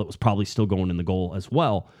with a ball that was probably still going in the goal as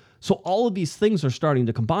well. So all of these things are starting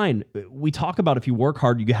to combine. We talk about if you work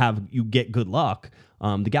hard, you get good luck.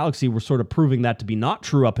 The Galaxy were sort of proving that to be not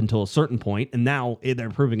true up until a certain point, and now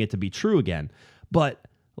they're proving it to be true again. But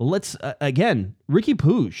let's, again, Riqui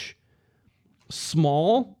Puig,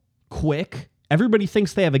 small, quick, Everybody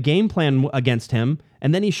thinks they have a game plan against him,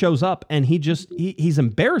 and then he shows up and he's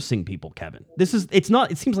embarrassing people, Kevin.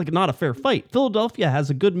 It seems like not a fair fight. Philadelphia has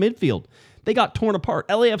a good midfield. They got torn apart.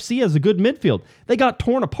 LAFC has a good midfield. They got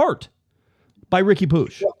torn apart by Ricky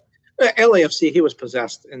Puig. Well, LAFC, he was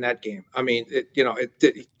possessed in that game. I mean,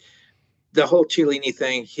 the whole Chiellini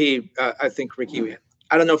thing, I think Ricky,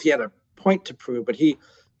 I don't know if he had a point to prove, but he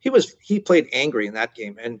played angry in that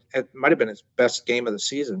game, and it might have been his best game of the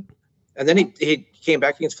season. And then he came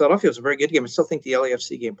back against Philadelphia. It was a very good game. I still think the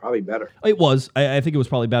LAFC game probably better. It was. I think it was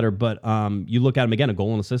probably better, but you look at him again, a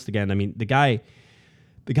goal and assist again. I mean, the guy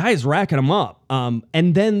is racking them up.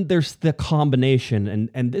 And then there's the combination,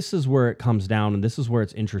 and this is where it comes down, and this is where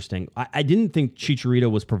it's interesting. I didn't think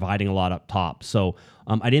Chicharito was providing a lot up top, so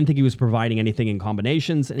I didn't think he was providing anything in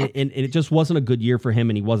combinations, and it just wasn't a good year for him,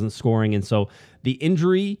 and he wasn't scoring. And so the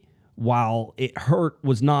injury, while it hurt,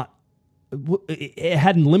 was not. It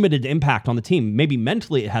had limited impact on the team. Maybe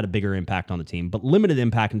mentally it had a bigger impact on the team, but limited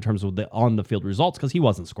impact in terms of the on-the-field results because he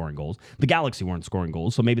wasn't scoring goals. The Galaxy weren't scoring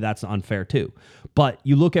goals, so maybe that's unfair too. But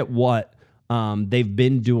you look at what they've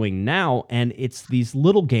been doing now, and it's these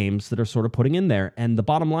little games that are sort of putting in there. And the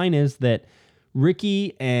bottom line is that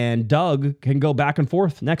Ricky and Doug can go back and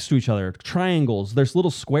forth next to each other. Triangles. There's little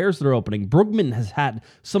squares that are opening. Brugman has had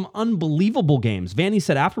some unbelievable games. Vanny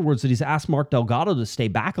said afterwards that he's asked Mark Delgado to stay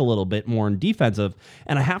back a little bit more in defensive,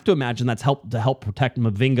 and I have to imagine that's helped protect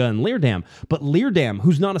Mavinga and Leerdam. But Leerdam,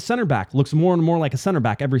 who's not a center back, looks more and more like a center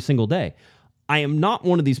back every single day. I am not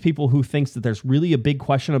one of these people who thinks that there's really a big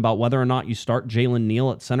question about whether or not you start Jalen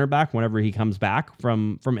Neal at center back whenever he comes back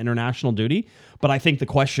from international duty. But I think the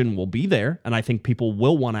question will be there, and I think people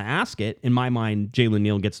will want to ask it. In my mind, Jalen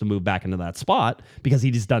Neal gets to move back into that spot because he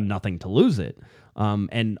just done nothing to lose it.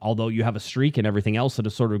 And although you have a streak and everything else that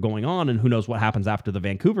is sort of going on, and who knows what happens after the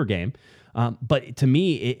Vancouver game, but to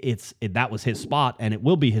me, that was his spot, and it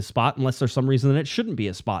will be his spot unless there's some reason that it shouldn't be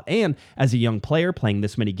his spot. And as a young player playing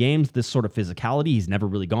this many games, this sort of physicality, he's never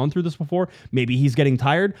really gone through this before. Maybe he's getting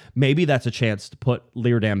tired. Maybe that's a chance to put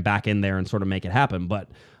Leerdam back in there and sort of make it happen. But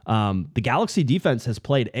the Galaxy defense has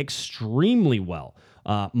played extremely well.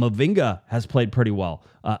 Mavinga has played pretty well.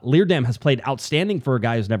 Leerdam has played outstanding for a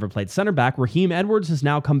guy who's never played center back. Raheem Edwards has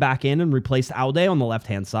now come back in and replaced Aude on the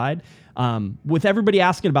left-hand side. With everybody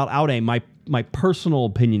asking about Aude, my personal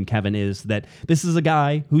opinion, Kevin, is that this is a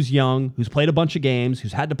guy who's young, who's played a bunch of games,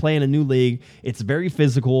 who's had to play in a new league. It's very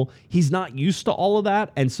physical. He's not used to all of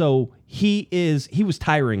that, and so he was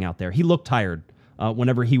tiring out there. He looked tired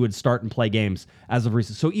whenever he would start and play games as of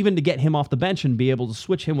recent. So even to get him off the bench and be able to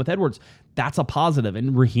switch him with Edwards, that's a positive.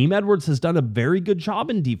 And Raheem Edwards has done a very good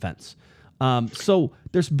job in defense. So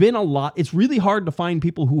there's been a lot. It's really hard to find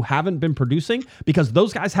people who haven't been producing because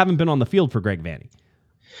those guys haven't been on the field for Greg Vanny.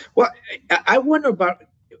 Well, I wonder about,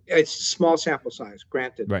 it's a small sample size,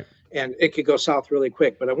 granted, right, and it could go south really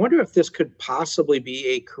quick, but I wonder if this could possibly be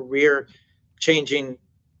a career-changing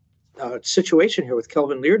situation here with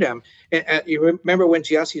Kelvin Leerdam. And you remember when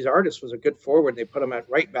Giassi's Artist was a good forward, they put him at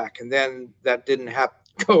right back, and then that didn't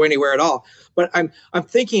go anywhere at all. But I'm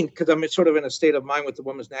thinking, because I'm sort of in a state of mind with the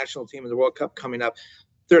women's national team and the World Cup coming up,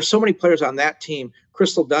 there are so many players on that team.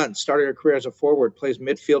 Crystal Dunn started her career as a forward, plays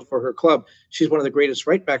midfield for her club. She's one of the greatest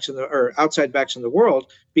right backs or outside backs in the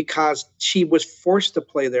world because she was forced to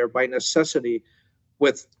play there by necessity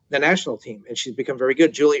with the national team, and she's become very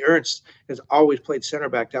good. Julie Ernst has always played center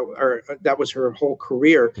back. That was her whole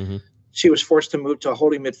career. Mm-hmm. She was forced to move to a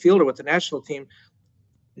holding midfielder with the national team.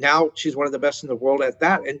 Now she's one of the best in the world at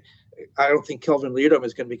that. And I don't think Kelvin Leerdam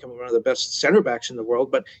is going to become one of the best center backs in the world,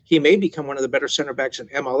 but he may become one of the better center backs in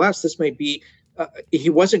MLS. This may be, he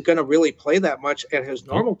wasn't going to really play that much at his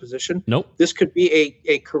normal position. Nope. This could be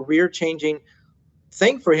a career-changing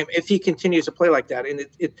thing for him if he continues to play like that. And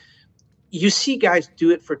you see guys do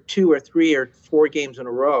it for 2 or 3 or 4 games in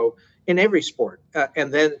a row in every sport.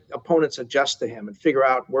 And then opponents adjust to him and figure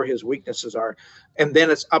out where his weaknesses are. And then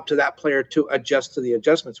it's up to that player to adjust to the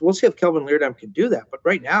adjustments. We'll see if Kelvin Leerdam can do that. But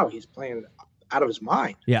right now he's playing out of his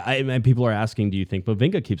mind. Yeah, and people are asking, do you think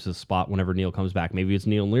Mavinga keeps his spot whenever Neal comes back? Maybe it's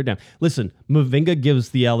Neal and Leerdam. Listen, Mavinga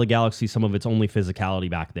gives the LA Galaxy some of its only physicality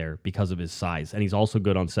back there because of his size, and he's also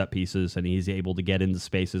good on set pieces, and he's able to get into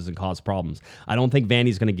spaces and cause problems. I don't think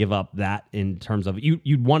Vanny's going to give up that in terms of, you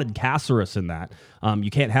wanted Caceres in that. You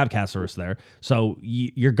can't have Caceres there, so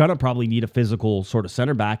you're going to probably need a physical sort of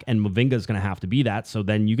center back, and Mavinga is going to have to be that, so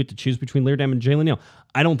then you get to choose between Leerdam and Jalen Neal.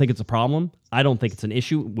 I don't think it's a problem. I don't think it's an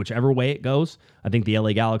issue, whichever way it goes. I think the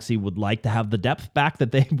LA Galaxy would like to have the depth back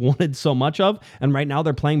that they've wanted so much of, and right now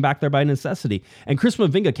they're playing back there by necessity. And Chris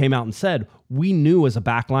Mavinga came out and said, we knew as a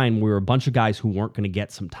back line, we were a bunch of guys who weren't going to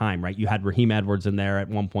get some time, right? You had Raheem Edwards in there at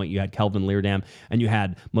one point, you had Kelvin Leerdam, and you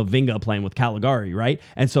had Mavinga playing with Caligari, right?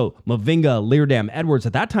 And so Mavinga, Leerdam, Edwards,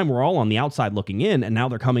 at that time were all on the outside looking in, and now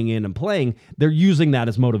they're coming in and playing. They're using that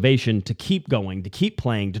as motivation to keep going, to keep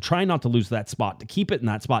playing, to try not to lose that spot, to keep it in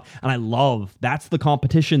that spot. And I love, that's the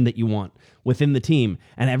competition that you want within the team,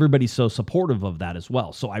 and everybody's so supportive of that as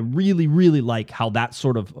well. So I really, really like how that's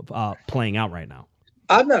sort of playing out right now.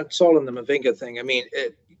 I'm not sold on the Mavinga thing. I mean,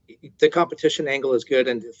 the competition angle is good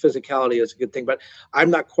and the physicality is a good thing, but I'm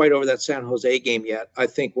not quite over that San Jose game yet. I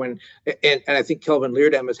think and I think Kelvin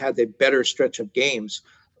Leerdam has had the better stretch of games.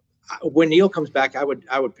 When Neil comes back, I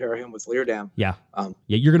would pair him with Leerdam. Yeah.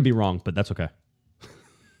 You're going to be wrong, but that's okay.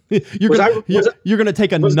 You're going to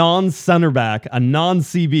take a non-center back, a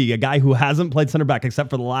non-CB, a guy who hasn't played center back except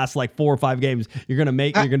for the last like 4 or 5 games. You're going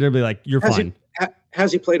to be like, you're fine.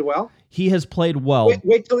 Has he played well? He has played well.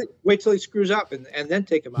 Wait till he screws up and then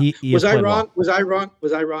take him out. Was I wrong? Well.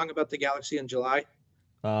 Was I wrong about the Galaxy in July?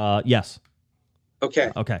 Yes.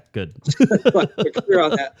 Okay, good. We're clear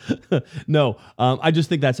on that. No, I just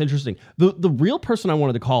think that's interesting. The real person I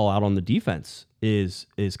wanted to call out on the defense is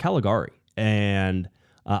Caligari, and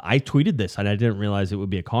I tweeted this, and I didn't realize it would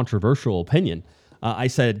be a controversial opinion. I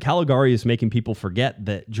said Caligari is making people forget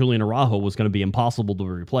that Julian Araujo was going to be impossible to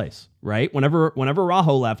replace, right? Whenever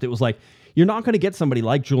Araujo left, it was like, you're not going to get somebody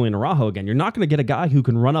like Julian Araujo again. You're not going to get a guy who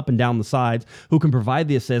can run up and down the sides, who can provide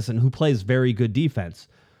the assists, and who plays very good defense.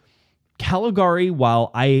 Caligari,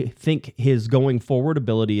 while I think his going forward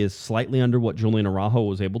ability is slightly under what Julian Araujo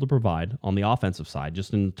was able to provide on the offensive side,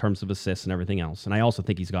 just in terms of assists and everything else, and I also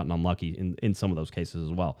think he's gotten unlucky in some of those cases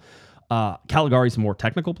as well. Caligari's a more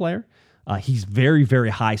technical player. He's very, very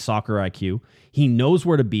high soccer IQ. He knows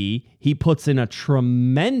where to be. He puts in a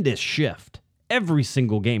tremendous shift every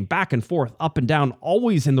single game, back and forth, up and down,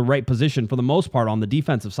 always in the right position for the most part on the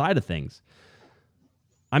defensive side of things.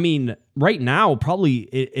 I mean, right now, probably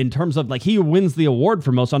in terms of like he wins the award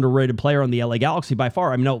for most underrated player on the LA Galaxy by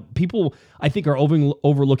far. I mean, no, people I think are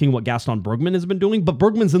overlooking what Gaston Brugman has been doing, but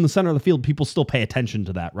Brugman's in the center of the field. People still pay attention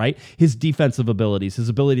to that, right? His defensive abilities, his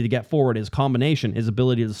ability to get forward, his combination, his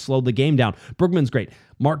ability to slow the game down. Brugman's great.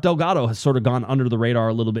 Mark Delgado has sort of gone under the radar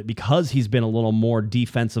a little bit because he's been a little more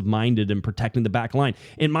defensive minded and protecting the back line.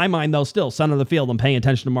 In my mind, though, still center of the field, I'm paying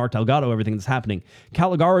attention to Mark Delgado, everything that's happening.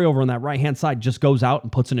 Caligari over on that right-hand side just goes out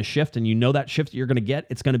and puts in a shift, and you know that shift that you're going to get.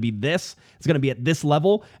 It's going to be this. It's going to be at this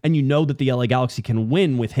level, and you know that the LA Galaxy can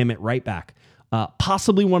win with him at right back.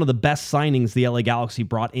 Possibly one of the best signings the LA Galaxy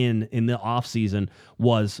brought in the offseason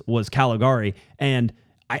was Caligari, and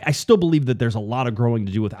I still believe that there's a lot of growing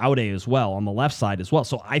to do with Aude as well on the left side as well.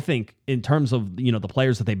 So I think in terms of the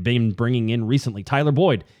players that they've been bringing in recently, Tyler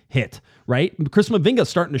Boyd hit, right? Chris Mavinga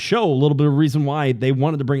starting to show a little bit of reason why they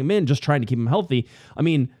wanted to bring him in, just trying to keep him healthy. I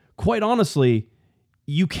mean, quite honestly,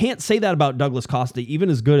 you can't say that about Douglas Costa, even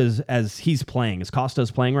as good as he's playing, as Costa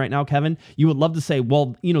is playing right now, Kevin. You would love to say,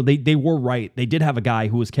 well, they were right. They did have a guy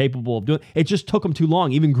who was capable of doing it. It just took them too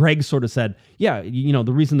long. Even Greg sort of said, yeah, the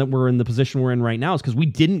reason that we're in the position we're in right now is because we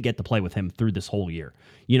didn't get to play with him through this whole year.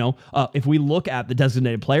 If we look at the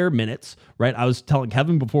designated player minutes, right, I was telling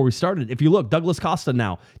Kevin before we started, if you look, Douglas Costa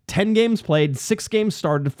now, 10 games played, 6 games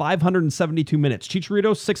started, 572 minutes.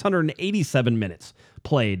 Chicharito, 687 minutes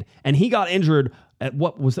played, and he got injured at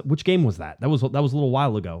which game was that? That was a little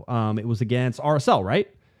while ago. It was against RSL, right?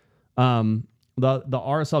 The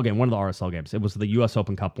RSL game, one of the RSL games. It was the US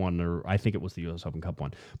Open Cup one, or I think it was the US Open Cup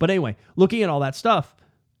one. But anyway, looking at all that stuff,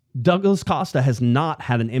 Douglas Costa has not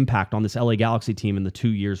had an impact on this LA Galaxy team in the 2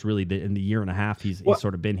 years, really, in the year and a half he's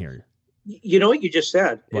sort of been here. You know what you just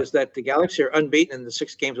said is that the Galaxy are unbeaten in the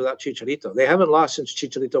 6 games without Chicharito. They haven't lost since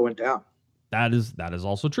Chicharito went down. That is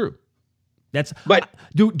also true. But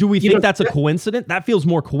do we think that's a coincidence? That feels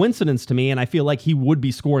more coincidence to me, and I feel like he would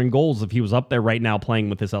be scoring goals if he was up there right now playing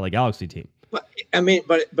with this LA Galaxy team. But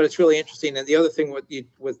it's really interesting. And the other thing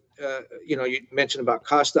you mentioned about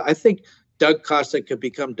Costa, I think Doug Costa could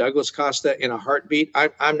become Douglas Costa in a heartbeat.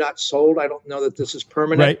 I'm not sold. I don't know that this is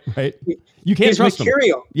permanent. Right. You can't trust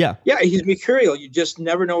mercurial. Him. Yeah, he's mercurial. You just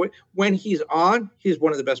never know when he's on. He's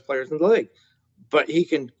one of the best players in the league, but he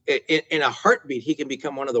can, in a heartbeat, he can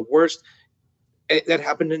become one of the worst. That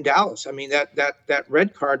happened in Dallas. I mean, that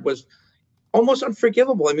red card was almost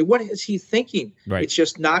unforgivable. I mean, what is he thinking? Right. It's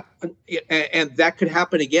just not, and that could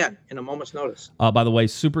happen again in a moment's notice. By the way,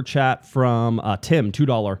 super chat from Tim,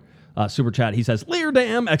 $2 super chat. He says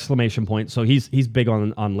Leerdam ! So he's big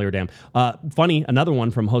on Leerdam. Funny, another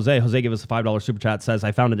one from Jose. Jose gave us a $5 super chat. Says,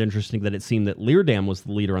 I found it interesting that it seemed that Leerdam was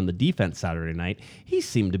the leader on the defense Saturday night. He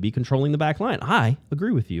seemed to be controlling the back line. I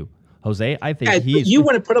agree with you. Jose, I think you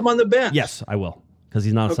want to put him on the bench. Yes, I will, because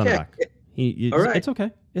he's not a center back. All right. It's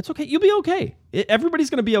okay. It's okay. You'll be okay. Everybody's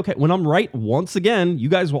going to be okay. When I'm right, once again, you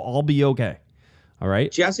guys will all be okay. All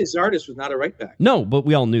right? Jesse Zardes was not a right back. No, but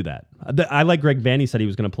we all knew that. I like Greg Vanny said he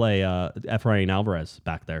was going to play Efrain Alvarez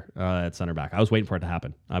back there at center back. I was waiting for it to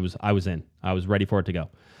happen. I was in. I was ready for it to go.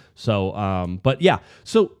 So, but yeah.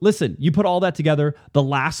 So listen, you put all that together. The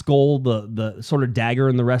last goal, the sort of dagger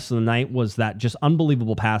in the rest of the night was that just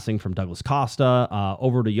unbelievable passing from Douglas Costa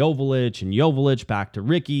over to Joveljic, and Joveljic back to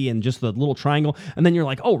Ricky, and just the little triangle. And then you're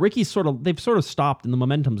like, oh, they've sort of stopped and the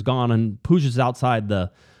momentum's gone, and Puig is outside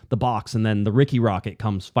the box, and then the Ricky rocket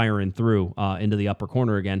comes firing through into the upper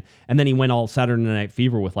corner again. And then he went all Saturday Night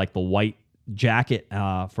Fever with like the white jacket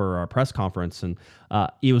for our press conference, and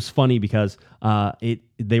it was funny because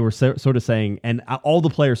they were sort of saying, and all the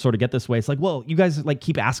players sort of get this way. It's like, well, you guys like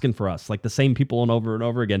keep asking for us, like the same people and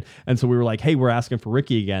over again. And so we were like, hey, we're asking for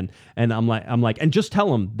Ricky again. And I'm like, and just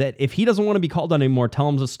tell him that if he doesn't want to be called on anymore, tell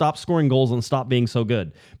him to stop scoring goals and stop being so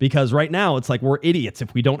good. Because right now it's like we're idiots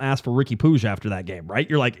if we don't ask for Ricky Puig after that game, right?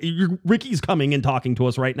 You're like, Ricky's coming and talking to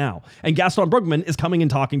us right now, and Gaston Brugman is coming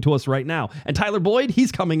and talking to us right now, and Tyler Boyd,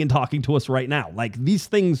 he's coming and talking to us right now. Like these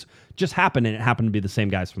things just happen, and it happened to be the same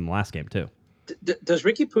guys from the last game too. Does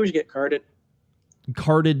Ricky Puig get carded?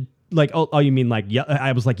 Carded, like oh you mean like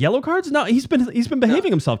I was like yellow cards? No, he's been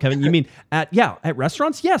behaving himself, Kevin. You mean at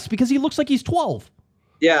restaurants? Yes, because he looks like he's 12.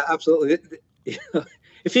 Yeah, absolutely.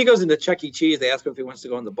 If he goes into Chuck E. Cheese, they ask him if he wants to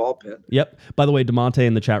go in the ball pit. Yep. By the way, DeMonte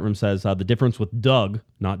in the chat room says the difference with Doug,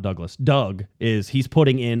 not Douglas, Doug, is he's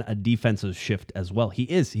putting in a defensive shift as well.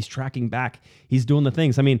 He's tracking back. He's doing the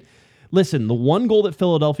things. I mean, listen, the one goal that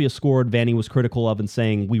Philadelphia scored, Vanny was critical of and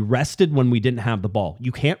saying, we rested when we didn't have the ball.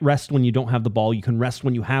 You can't rest when you don't have the ball. You can rest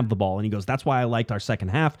when you have the ball. And he goes, that's why I liked our second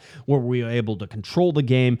half, where we were able to control the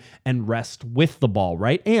game and rest with the ball,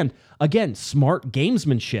 right? And again, smart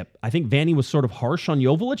gamesmanship. I think Vanny was sort of harsh on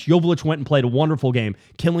Joveljic. Joveljic went and played a wonderful game,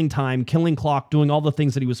 killing time, killing clock, doing all the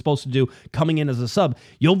things that he was supposed to do, coming in as a sub.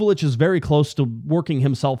 Joveljic is very close to working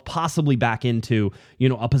himself possibly back into,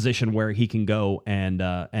 a position where he can go and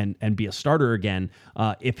be a starter again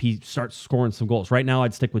if he starts scoring some goals. Right now,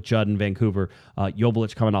 I'd stick with Judd in Vancouver.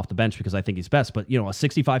 Joveljic coming off the bench because I think he's best. But, a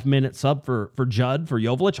 65-minute sub for Judd, for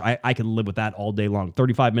Joveljic, I could live with that all day long.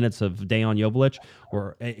 35 minutes of day on Joveljic,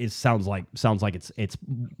 or it sounds like it's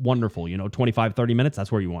wonderful. 25, 30 minutes,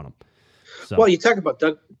 that's where you want him. So. Well, you talk about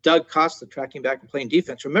Doug Costa tracking back and playing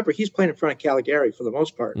defense. Remember, he's playing in front of Caligari for the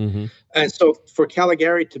most part. Mm-hmm. And so for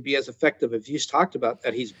Caligari to be as effective as you've talked about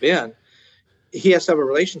that he's been, he has to have a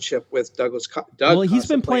relationship with Doug. Well, he's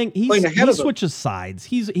been playing. He switches him. Sides.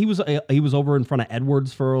 He was over in front of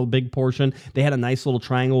Edwards for a big portion. They had a nice little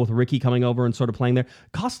triangle with Ricky coming over and sort of playing there.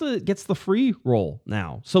 Costa gets the free role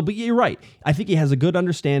now. So, but you're right. I think he has a good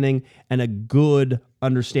understanding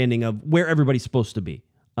of where everybody's supposed to be.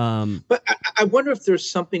 But I wonder if there's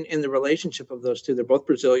something in the relationship of those two. They're both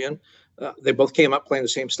Brazilian. They both came up playing the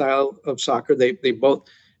same style of soccer. They both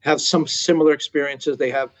have some similar experiences.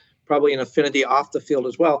 They have probably an affinity off the field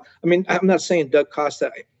as well. I mean, I'm not saying Doug Costa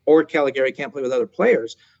or Caligari can't play with other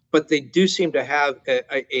players, but they do seem to have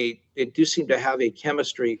a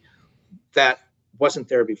chemistry that wasn't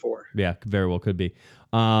there before. Yeah, very well could be.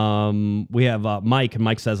 We have Mike.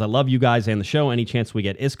 Mike says, I love you guys and the show. Any chance we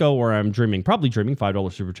get Isco, or I'm dreaming? Probably dreaming.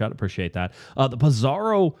 $5 super chat. Appreciate that. The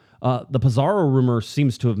Pizarro rumor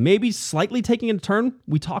seems to have maybe slightly taking a turn.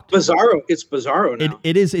 We talked Pizarro. It's Pizarro now.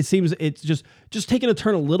 It is. It seems it's just taking a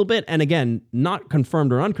turn a little bit. And again, not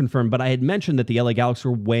confirmed or unconfirmed, but I had mentioned that the LA Galaxy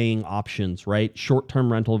were weighing options, right?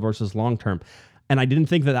 Short-term rental versus long-term. And I didn't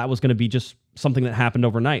think that was going to be just something that happened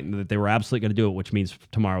overnight, and that they were absolutely going to do it, which means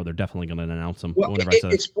tomorrow they're definitely going to announce them. Well,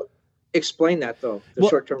 explain that though. The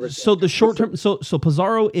short-term. So the short-term. So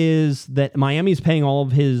Pizarro is that Miami's paying all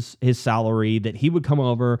of his salary. That he would come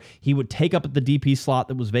over, he would take up the DP slot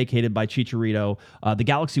that was vacated by Chicharito. The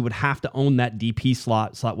Galaxy would have to own that DP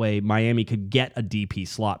slot, so that way Miami could get a DP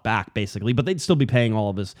slot back, basically. But they'd still be paying all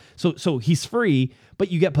of his. So he's free. But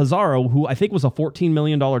you get Pizarro, who I think was a $14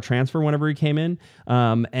 million transfer whenever he came in,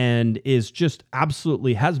 and is just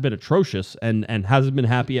absolutely has been atrocious and hasn't been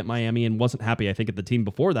happy at Miami and wasn't happy, I think, at the team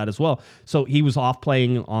before that as well. So he was off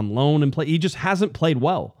playing on loan and he just hasn't played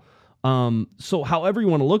well. So however you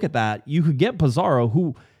want to look at that, you could get Pizarro,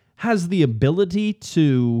 who has the ability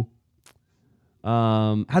to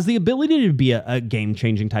be a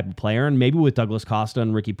game-changing type of player, and maybe with Douglas Costa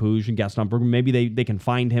and Ricky Puig and Gaston Brugman, maybe they can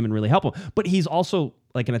find him and really help him. But he's also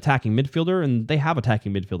like an attacking midfielder, and they have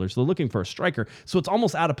attacking midfielders. So they're looking for a striker. So it's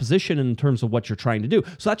almost out of position in terms of what you're trying to do.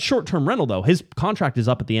 So that's short-term rental, though. His contract is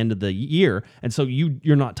up at the end of the year, and so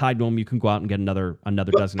you're not tied to him. You can go out and get another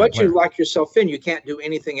designated But player. you lock yourself in. You can't do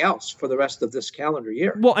anything else for the rest of this calendar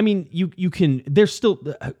year. Well, I mean, you can. There's still.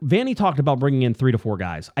 Vanny talked about bringing in 3 to 4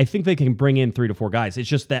 guys. I think they can bring in 3 to 4 guys. It's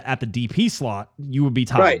just that at the DP slot, you would be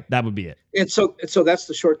tied. Right. That would be it. And so that's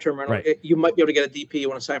the short-term rental. Right. You might be able to get a DP you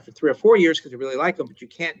want to sign for 3 or 4 years because you really like them, but you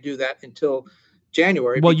can't do that until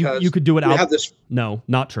January. Well, because you could do it out. Have this. No,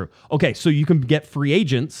 not true. Okay, so you can get free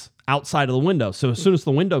agents outside of the window. So as soon as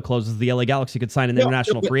the window closes, the LA Galaxy could sign an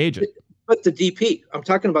international free agent. But the DP, I'm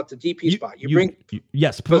talking about the DP spot. You bring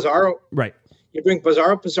Pizarro. Right. You bring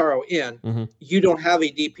Pizarro in. Mm-hmm. You don't have a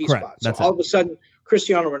DP Correct. spot. So That's all it. of a sudden,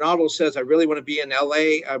 Cristiano Ronaldo says, I really want to be in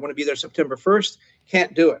LA. I want to be there September 1st.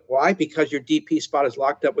 Can't do it. Why? Because your DP spot is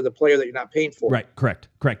locked up with a player that you're not paying for. Right. Correct.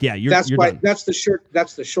 Yeah. You're That's why done. that's the short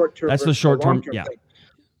term. That's the short term. Yeah. Thing.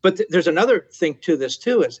 But there's another thing to this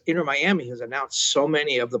too, is Inter Miami has announced so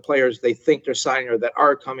many of the players they think they're signing or that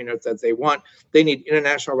are coming or that they want. They need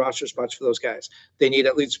international roster spots for those guys. They need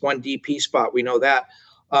at least one DP spot. We know that.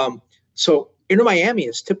 So Inter Miami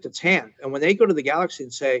has tipped its hand. And when they go to the Galaxy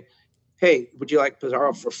and say, hey, would you like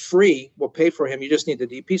Pizarro for free? We'll pay for him. You just need the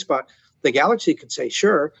DP spot. The Galaxy could say,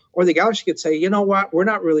 sure. Or the Galaxy could say, you know what? We're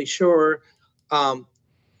not really sure.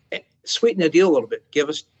 Sweeten the deal a little bit. Give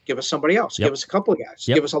us somebody else. Yep. Give us a couple of guys.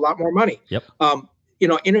 Yep. Give us a lot more money. Yep.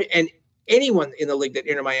 And anyone in the league that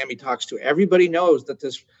Inter Miami talks to, everybody knows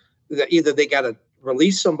that either they got to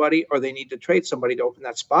release somebody or they need to trade somebody to open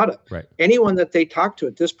that spot up. Right. Anyone that they talk to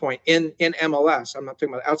at this point in MLS, I'm not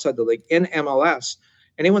talking about outside the league, in MLS,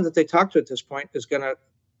 anyone that they talk to at this point is going to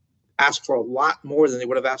ask for a lot more than they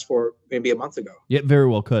would have asked for maybe a month ago. Yeah, very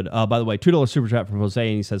well could. By the way, $2 super chat from Jose,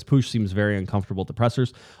 and he says Push seems very uncomfortable at the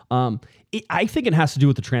pressers. I think it has to do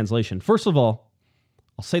with the translation. First of all,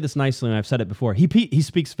 I'll say this nicely, and I've said it before. He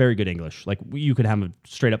speaks very good English. Like, you could have a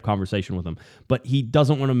straight up conversation with him, but he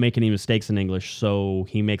doesn't want to make any mistakes in English, so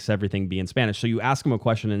he makes everything be in Spanish. So you ask him a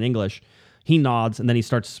question in English, he nods, and then he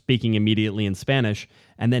starts speaking immediately in Spanish,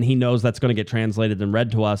 and then he knows that's going to get translated and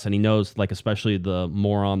read to us, and he knows, like, especially the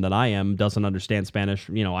moron that I am, doesn't understand Spanish.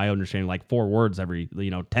 You know, I understand like 4 words every,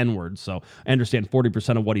 10 words, so I understand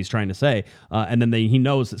 40% of what he's trying to say, and then he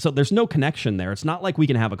knows. So there's no connection there. It's not like we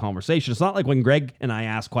can have a conversation. It's not like when Greg and I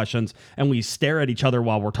ask questions and we stare at each other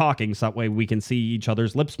while we're talking, so that way we can see each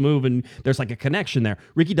other's lips move, and there's like a connection there.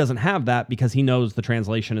 Ricky doesn't have that because he knows the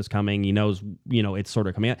translation is coming. He knows, it's sort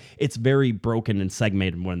of coming out. It's very broken and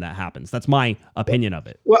segmented when that happens. That's my opinion of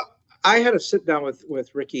it. Well, I had a sit down with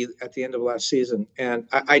Ricky at the end of last season, and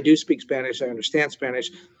I do speak Spanish. I understand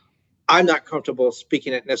Spanish. I'm not comfortable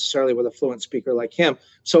speaking it necessarily with a fluent speaker like him.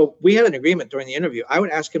 So we had an agreement during the interview. I would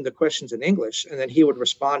ask him the questions in English, and then he would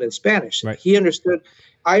respond in Spanish. Right. He understood.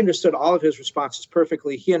 I understood all of his responses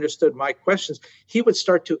perfectly. He understood my questions. He would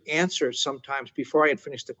start to answer sometimes before I had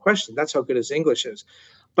finished the question. That's how good his English is.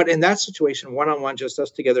 But in that situation, one-on-one, just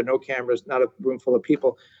us together, no cameras, not a room full of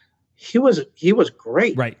people, he was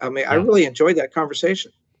great. Right. I mean, I really enjoyed that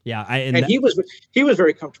conversation. Yeah, he was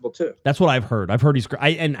very comfortable too. That's what I've heard. I've heard he's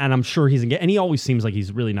great, and I'm sure he's and he always seems like he's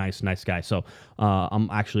a really nice guy. So I'm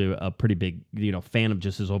actually a pretty big fan of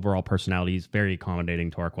just his overall personality. He's very accommodating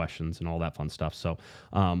to our questions and all that fun stuff. So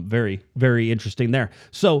very, very interesting there.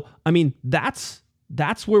 So I mean, that's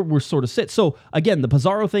where we're sort of sit. So again, the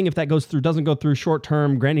Pizarro thing, if that doesn't go through short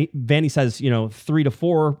term, Vanny says 3 to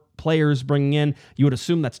 4 players bringing in. You would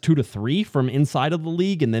assume that's 2 to 3 from inside of the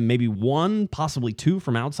league, and then maybe 1, possibly 2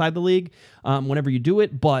 from outside the league whenever you do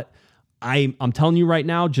it. But I'm telling you right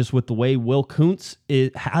now, just with the way Will Kuntz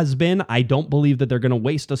has been, I don't believe that they're going to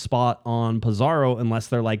waste a spot on Pizarro unless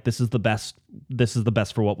they're like, this is the best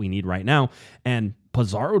for what we need right now. And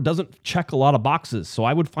Pizarro doesn't check a lot of boxes, so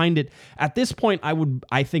I would find it at this point.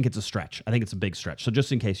 I think it's a stretch. I think it's a big stretch. So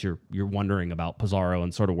just in case you're wondering about Pizarro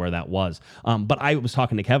and sort of where that was, but I was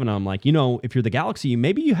talking to Kevin. And I'm like, if you're the Galaxy,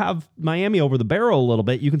 maybe you have Miami over the barrel a little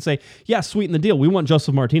bit. You can say, yeah, sweeten the deal. We want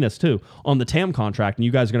Joseph Martinez too on the TAM contract, and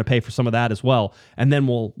you guys are going to pay for some of that as well, and then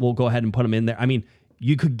we'll go ahead and put him in there. I mean,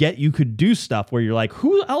 you could do stuff where you're like,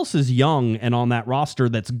 who else is young and on that roster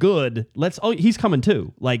that's good? He's coming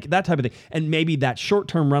too. Like that type of thing. And maybe that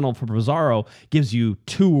short-term rental for Pizarro gives you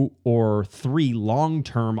 2 or 3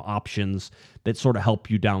 long-term options that sort of help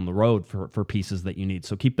you down the road for pieces that you need.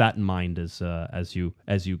 So keep that in mind as you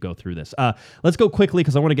go through this. Let's go quickly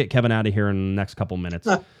because I want to get Kevin out of here in the next couple minutes.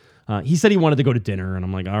 He said he wanted to go to dinner, and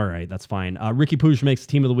I'm like, all right, that's fine. Ricky Puig makes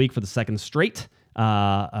team of the week for the second straight.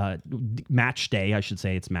 Match day, I should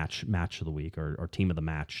say. It's match of the week or team of the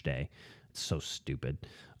match day. It's so stupid.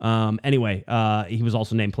 Anyway, he was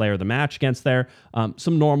also named player of the match against there.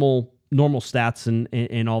 Some normal stats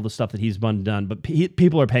and all the stuff that he's done, but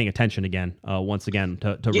people are paying attention again, once again,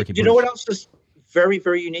 to Ricky Puig. You know what else is very,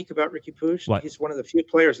 very unique about Ricky Puig? What? He's one of the few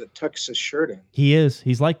players that tucks his shirt in. He is.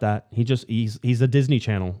 He's like that. He's a Disney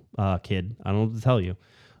Channel kid. I don't know what to tell you.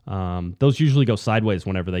 Those usually go sideways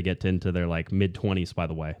whenever they get into their like mid-20s, by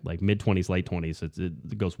the way, like mid-20s, late 20s.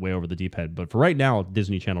 It goes way over the deep head. But for right now,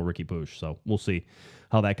 Disney Channel Ricky Puig. So we'll see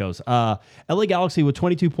how that goes. LA Galaxy with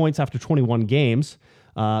 22 points after 21 games.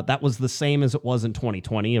 That was the same as it was in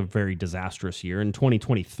 2020, a very disastrous year. In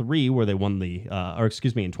 2023, where they won in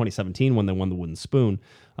 2017, when they won the Wooden Spoon,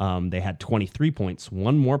 they had 23 points,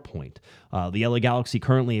 one more point. The LA Galaxy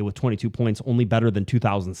currently with 22 points, only better than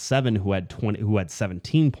 2007, who had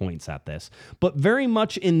 17 points at this, but very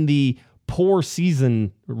much in the poor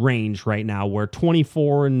season range right now, where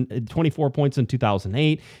 24 points in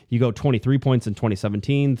 2008, you go 23 points in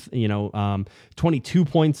 2017, 22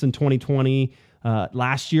 points in 2020.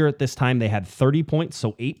 Last year at this time, they had 30 points,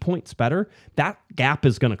 so 8 points better. That gap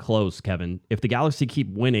is going to close, Kevin, if the Galaxy keep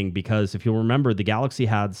winning, because if you'll remember, the Galaxy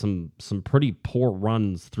had some pretty poor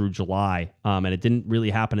runs through July, and it didn't really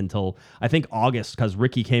happen until, I think, August, because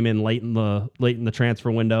Ricky came in late in the transfer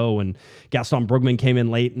window, and Gaston Brugman came in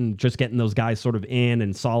late, and just getting those guys sort of in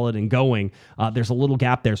and solid and going. There's a little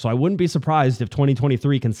gap there, so I wouldn't be surprised if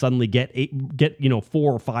 2023 can suddenly get 4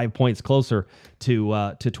 or 5 points closer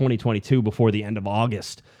to 2022 before the end of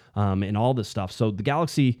August, and all this stuff. So the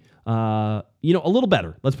Galaxy, a little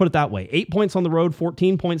better. Let's put it that way. 8 points on the road,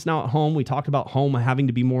 14 points now at home. We talked about home having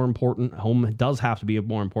to be more important. Home does have to be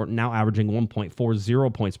more important, now averaging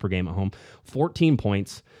 1.40 points per game at home, 14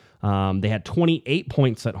 points. They had 28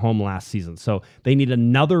 points at home last season, so they need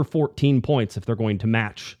another 14 points if they're going to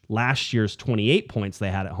match last year's 28 points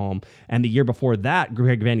they had at home. And the year before that,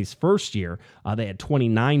 Greg Vanney's first year, they had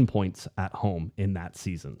 29 points at home in that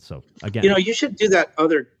season. So again, you should do that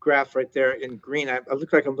other graph right there in green. I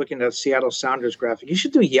look like I'm looking at a Seattle Sounders graphic. You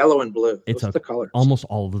should do yellow and blue. It's the colors. Almost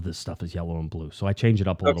all of this stuff is yellow and blue, so I change it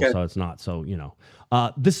up a little, so it's not. So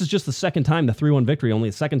this is just the second time, the 3-1 victory. Only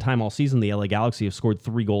the second time all season the LA Galaxy have scored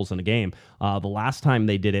 3 goals in a game. The last time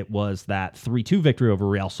they did it was that 3-2 victory over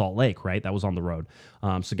Real Salt Lake, right? That was on the road.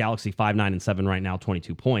 So Galaxy 5-9-7 right now,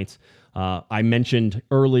 22 points. I mentioned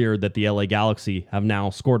earlier that the LA Galaxy have now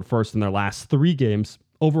scored first in their last 3 games.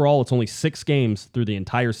 Overall, it's only 6 games through the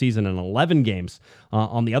entire season, and 11 games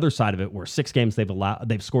on the other side of it, where 6 games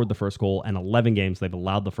they've scored the first goal, and 11 games they've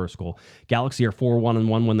allowed the first goal. Galaxy are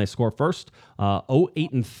 4-1-1 when they score first,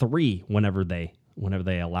 0-8-3 whenever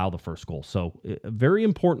they allow the first goal. So a very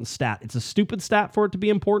important stat. It's a stupid stat for it to be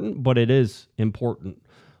important, but it is important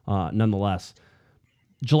nonetheless.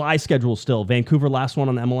 July schedule still. Vancouver last one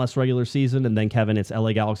on the MLS regular season, and then, Kevin, it's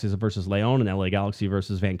LA Galaxy versus Leon and LA Galaxy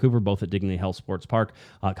versus Vancouver, both at Dignity Health Sports Park,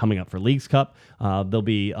 coming up for Leagues Cup. There'll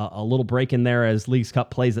be a little break in there as Leagues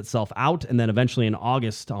Cup plays itself out, and then eventually in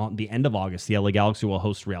August, on the end of August, the LA Galaxy will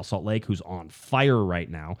host Real Salt Lake, who's on fire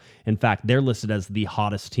right now. In fact, they're listed as the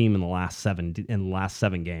hottest team in the last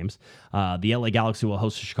 7 games. The LA Galaxy will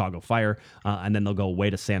host the Chicago Fire, and then they'll go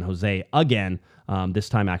away to San Jose again. This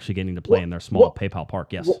time actually getting to play in their small PayPal Park.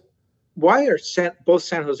 Yes. Why are both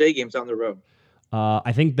San Jose games on the road?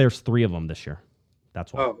 I think there's 3 of them this year.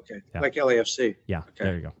 That's why. Oh, okay. Yeah. Like LAFC. Yeah. Okay.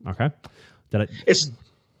 There you go. Okay. It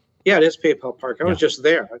is PayPal Park. I was just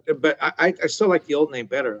there, but I still like the old name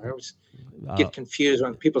better. I always get confused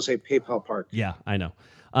when people say PayPal Park. Yeah, I know.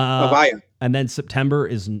 Avaya. And then September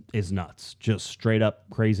is nuts, just straight up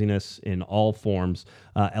craziness in all forms.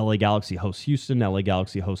 LA Galaxy hosts Houston, LA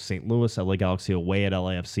Galaxy hosts St. Louis, LA Galaxy away at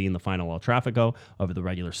LAFC in the final El Tráfico over the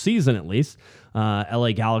regular season at least.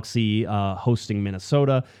 LA Galaxy hosting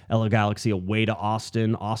Minnesota, LA Galaxy away to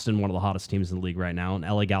Austin, one of the hottest teams in the league right now, and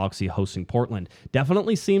LA Galaxy hosting Portland.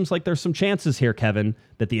 Definitely seems like there's some chances here, Kevin,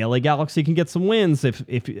 that the LA Galaxy can get some wins. If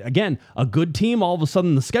again, a good team, all of a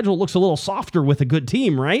sudden the schedule looks a little softer with a good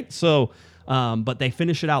team, right? So, but they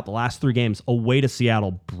finish it out the last 3 games away to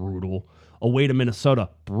Seattle, brutal. Away to Minnesota,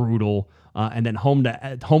 brutal. And then home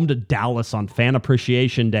to Dallas on Fan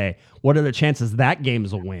Appreciation Day. What are the chances that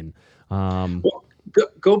game's a win? Well,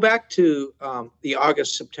 go back to the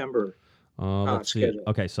August-September schedule. See.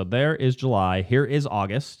 Okay, so there is July. Here is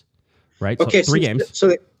August, right? So okay, 3 games. So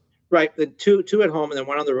the two at home and then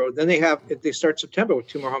 1 on the road. Then they start September with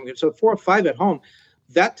 2 more home games. So 4 or 5 at home.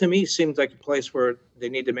 That to me seems like a place where they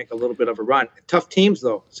need to make a little bit of a run. Tough teams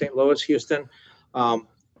though, St. Louis, Houston.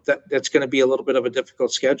 That's going to be a little bit of a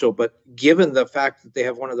difficult schedule. But given the fact that they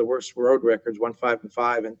have one of the worst road records,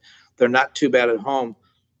 1-5-5, and they're not too bad at home,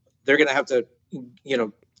 they're going to have to,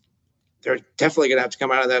 they're definitely going to have to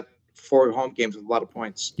come out of that 4 home games with a lot of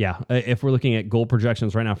points. Yeah, if we're looking at goal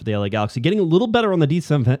projections right now for the LA Galaxy, getting a little better on the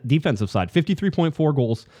defensive side. 53.4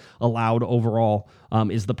 goals allowed overall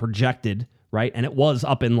is the projected, right? And it was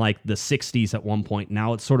up in like the 60s at one point.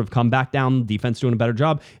 Now it's sort of come back down. Defense doing a better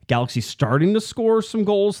job. Galaxy starting to score some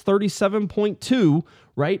goals, 37.2,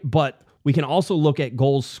 right? But we can also look at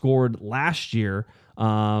goals scored last year.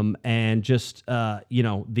 And just,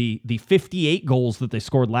 the 58 goals that they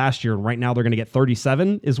scored last year, and right now they're going to get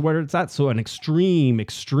 37 is where it's at. So an extreme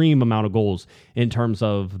amount of goals in terms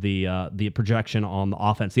of the projection on the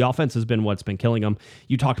offense. The offense has been what's been killing them.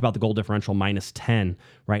 You talked about the goal differential, minus 10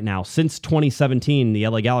 right now. Since 2017, the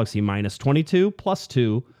LA Galaxy minus 22, plus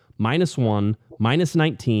 2, minus 1, minus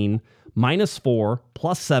 19, minus 4,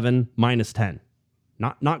 plus 7, minus 10.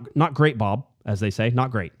 Not great, Bob, as they say. Not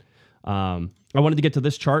great. I wanted to get to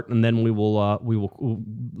this chart, and then we will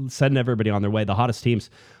send everybody on their way. The hottest teams.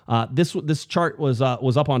 This chart was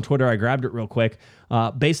up on Twitter. I grabbed it real quick.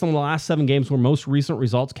 Based on the last 7 games where most recent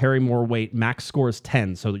results carry more weight, max score is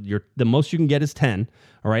 10. So the most you can get is 10.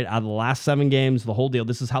 All right, out of the last 7 games, the whole deal.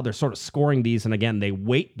 This is how they're sort of scoring these, and again, they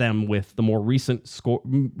weight them with the more recent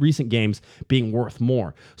games being worth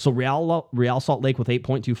more. So Real Salt Lake with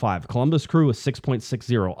 8.25, Columbus Crew with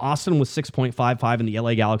 6.60, Austin with 6.55, and the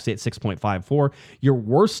LA Galaxy at 6.54. Your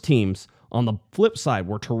worst teams on the flip side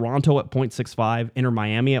were Toronto at 0.65, Inter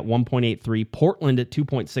Miami at 1.83, Portland at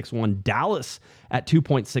 2.61, Dallas at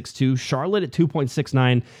 2.62, Charlotte at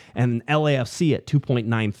 2.69, and LAFC at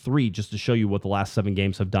 2.93, just to show you what the last 7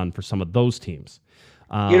 games have done for some of those teams.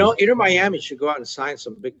 Inter Miami should go out and sign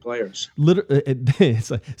some big players.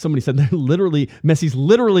 Somebody said Messi's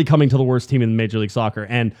literally coming to the worst team in Major League Soccer,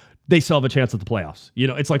 and they still have a chance at the playoffs.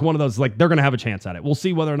 It's like one of those, like, they're going to have a chance at it. We'll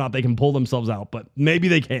see whether or not they can pull themselves out, but maybe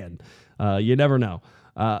they can. You never know.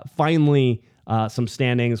 Finally, some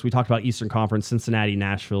standings. We talked about Eastern Conference: Cincinnati,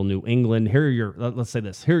 Nashville, New England. Here are your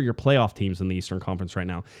playoff teams in the Eastern Conference right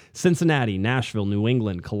now: Cincinnati, Nashville, New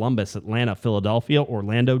England, Columbus, Atlanta, Philadelphia,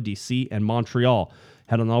 Orlando, DC, and Montreal.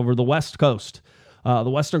 Head on over the West Coast. The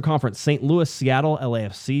Western Conference: St. Louis, Seattle,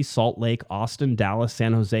 LAFC, Salt Lake, Austin, Dallas,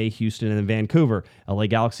 San Jose, Houston, and Vancouver. LA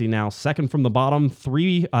Galaxy now second from the bottom,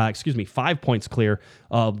 5 points clear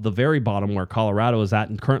of the very bottom where Colorado is at,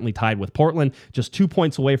 and currently tied with Portland, just 2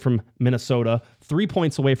 points away from Minnesota, 3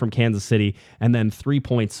 points away from Kansas City, and then 3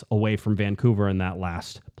 points away from Vancouver in that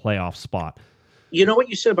last playoff spot. You know what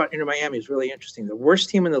you said about Inter Miami is really interesting. The worst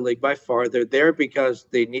team in the league by far. They're there because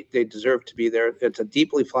they deserve to be there. It's a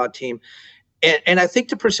deeply flawed team. And I think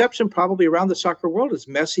the perception probably around the soccer world is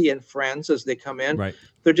Messi and friends as they come in. Right.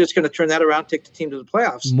 They're just going to turn that around, take the team to the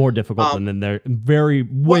playoffs. More difficult than they're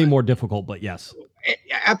way more difficult, but yes.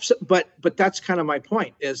 Absolutely. But that's kind of my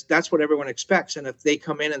point, is that's what everyone expects. And if they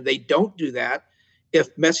come in and they don't do that,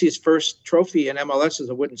 if Messi's first trophy in MLS is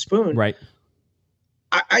a wooden spoon, right.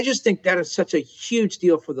 I just think that is such a huge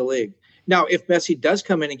deal for the league. Now, if Messi does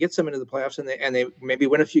come in and gets them into the playoffs and they maybe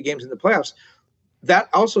win a few games in the playoffs, that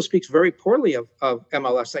also speaks very poorly of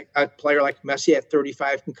MLS. Like a player like Messi at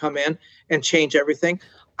 35 can come in and change everything.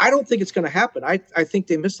 I don't think it's going to happen. I think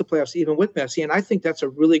they missed the playoffs even with Messi, and I think that's a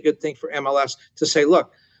really good thing for MLS to say,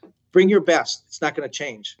 look, bring your best. It's not going to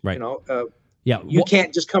change. Right. You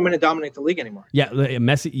can't just come in and dominate the league anymore. Yeah,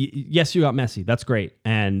 Messi. Yes, you got Messi. That's great.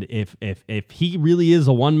 And if he really is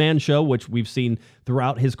a one-man show, which we've seen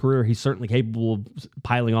throughout his career, he's certainly capable of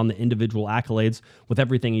piling on the individual accolades with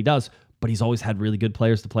everything he does. But he's always had really good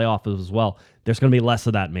players to play off of as well. There's going to be less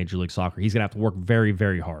of that in Major League Soccer. He's going to have to work very,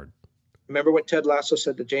 very hard. Remember what Ted Lasso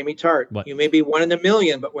said to Jamie Tart? What? You may be 1 in a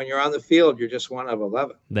million, but when you're on the field, you're just 1 of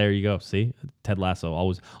 11. There you go. See, Ted Lasso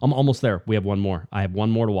always. I'm almost there. We have one more. I have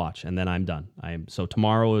one more to watch, and then I'm done. So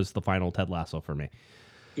tomorrow is the final Ted Lasso for me.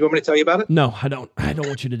 You want me to tell you about it? No, I don't. I don't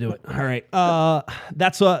want you to do it. All right.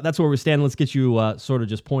 That's where we stand. Let's get you sort of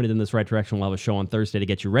just pointed in this right direction. We'll have a show on Thursday to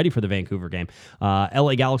get you ready for the Vancouver game.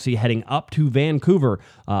 LA Galaxy heading up to Vancouver.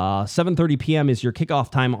 7:30 p.m. is your kickoff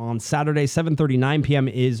time on Saturday.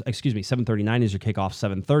 7:39 is your kickoff.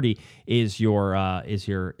 7:30 is your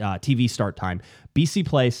TV start time. BC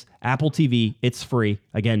Place, Apple TV, it's free.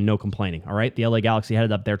 Again, no complaining, all right? The LA Galaxy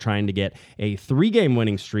headed up there trying to get a 3-game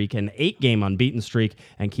winning streak, an 8-game unbeaten streak,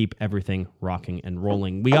 and keep everything rocking and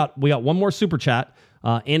rolling. We got one more super chat,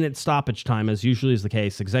 and it's stoppage time, as usually is the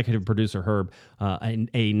case. Executive producer Herb, a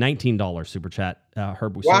 $19 super chat.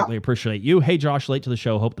 Herb, we certainly appreciate you. Hey, Josh, late to the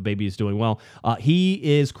show. Hope the baby is doing well.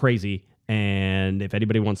 He is crazy. And if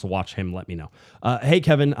anybody wants to watch him, let me know. Hey,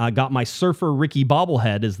 Kevin, I got my Surfer Ricky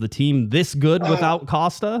bobblehead. Is the team this good without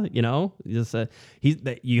Costa? You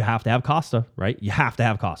have to have Costa, right? You have to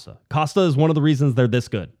have Costa. Costa is one of the reasons they're this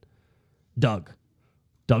good. Doug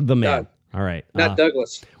the man, All right. Not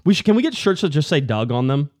Douglas. Can we get shirts that just say Doug on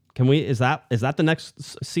them? Can we? Is that the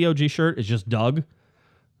next COG shirt? Is just Doug?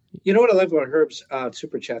 You know what I love about Herb's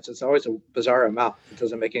super chats? It's always a bizarre amount. It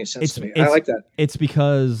doesn't make any sense to me. I like that. It's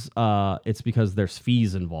because there's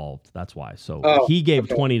fees involved. That's why. So he gave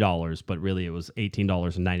 $20, but really it was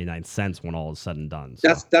 $18.99 when all is said and done.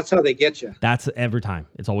 So that's how they get you. That's every time.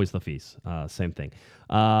 It's always the fees. Same thing.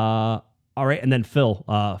 All right, and then Phil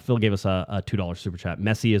gave us a $2 super chat.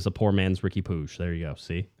 Messi is a poor man's Ricky Puig. There you go.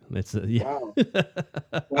 See. It's Wow.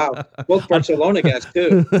 Wow. Both Barcelona guys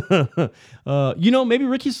too. Maybe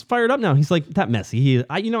Ricky's fired up now. He's like, that Messi.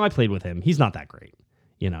 I played with him. He's not that great.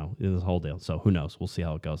 This whole deal. So who knows? We'll see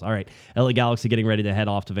how it goes. All right. LA Galaxy getting ready to head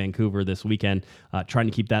off to Vancouver this weekend, trying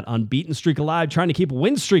to keep that unbeaten streak alive, trying to keep a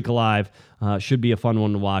win streak alive. Should be a fun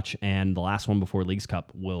one to watch. And the last one before Leagues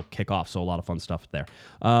Cup will kick off. So a lot of fun stuff there.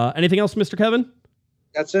 Anything else, Mr. Kevin?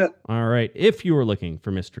 That's it. All right. If you are looking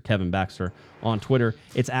for Mr. Kevin Baxter on Twitter,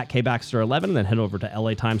 it's at KBaxter11, and then head over to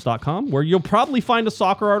LATimes.com, where you'll probably find a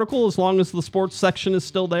soccer article as long as the sports section is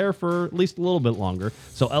still there for at least a little bit longer.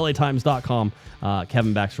 So LATimes.com,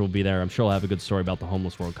 Kevin Baxter will be there. I'm sure he'll have a good story about the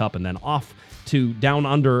Homeless World Cup, and then off to down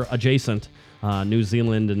under adjacent New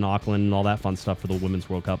Zealand and Auckland and all that fun stuff for the Women's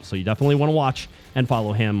World Cup. So you definitely want to watch and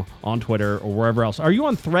follow him on Twitter or wherever else. Are you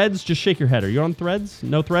on Threads? Just shake your head. Are you on Threads?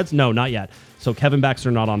 No Threads? No, not yet. So Kevin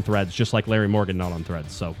Baxter not on Threads, just like Larry Morgan not on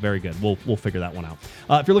Threads. So very good. We'll figure that one out.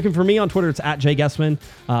 If you're looking for me on Twitter, it's at Jay Guessman.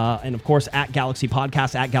 And of course, at Galaxy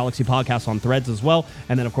Podcast on Threads as well.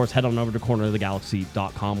 And then of course, head on over to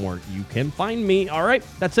cornerofthegalaxy.com where you can find me. All right,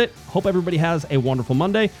 that's it. Hope everybody has a wonderful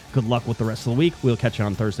Monday. Good luck with the rest of the week. We'll catch you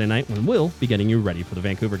on Thursday night when we'll be getting you ready for the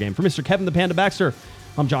Vancouver game. For Mr. Kevin the Panda Baxter,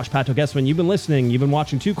 I'm Josh Pato Guessman. You've been listening. You've been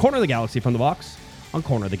watching to Corner of the Galaxy from the box on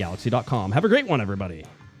cornerofthegalaxy.com. Have a great one, everybody.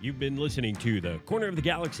 You've been listening to the Corner of the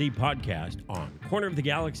Galaxy podcast on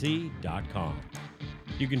cornerofthegalaxy.com.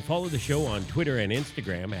 You can follow the show on Twitter and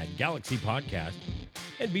Instagram at Galaxy Podcast,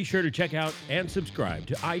 and be sure to check out and subscribe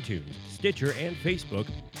to iTunes, Stitcher, and Facebook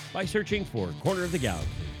by searching for Corner of the Galaxy.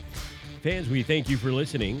 Fans, we thank you for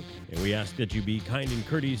listening, and we ask that you be kind and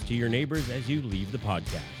courteous to your neighbors as you leave the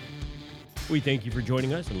podcast. We thank you for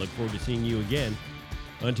joining us and look forward to seeing you again.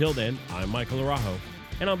 Until then, I'm Michael Araujo,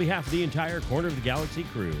 and on behalf of the entire Corner of the Galaxy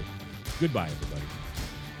crew, goodbye, everybody.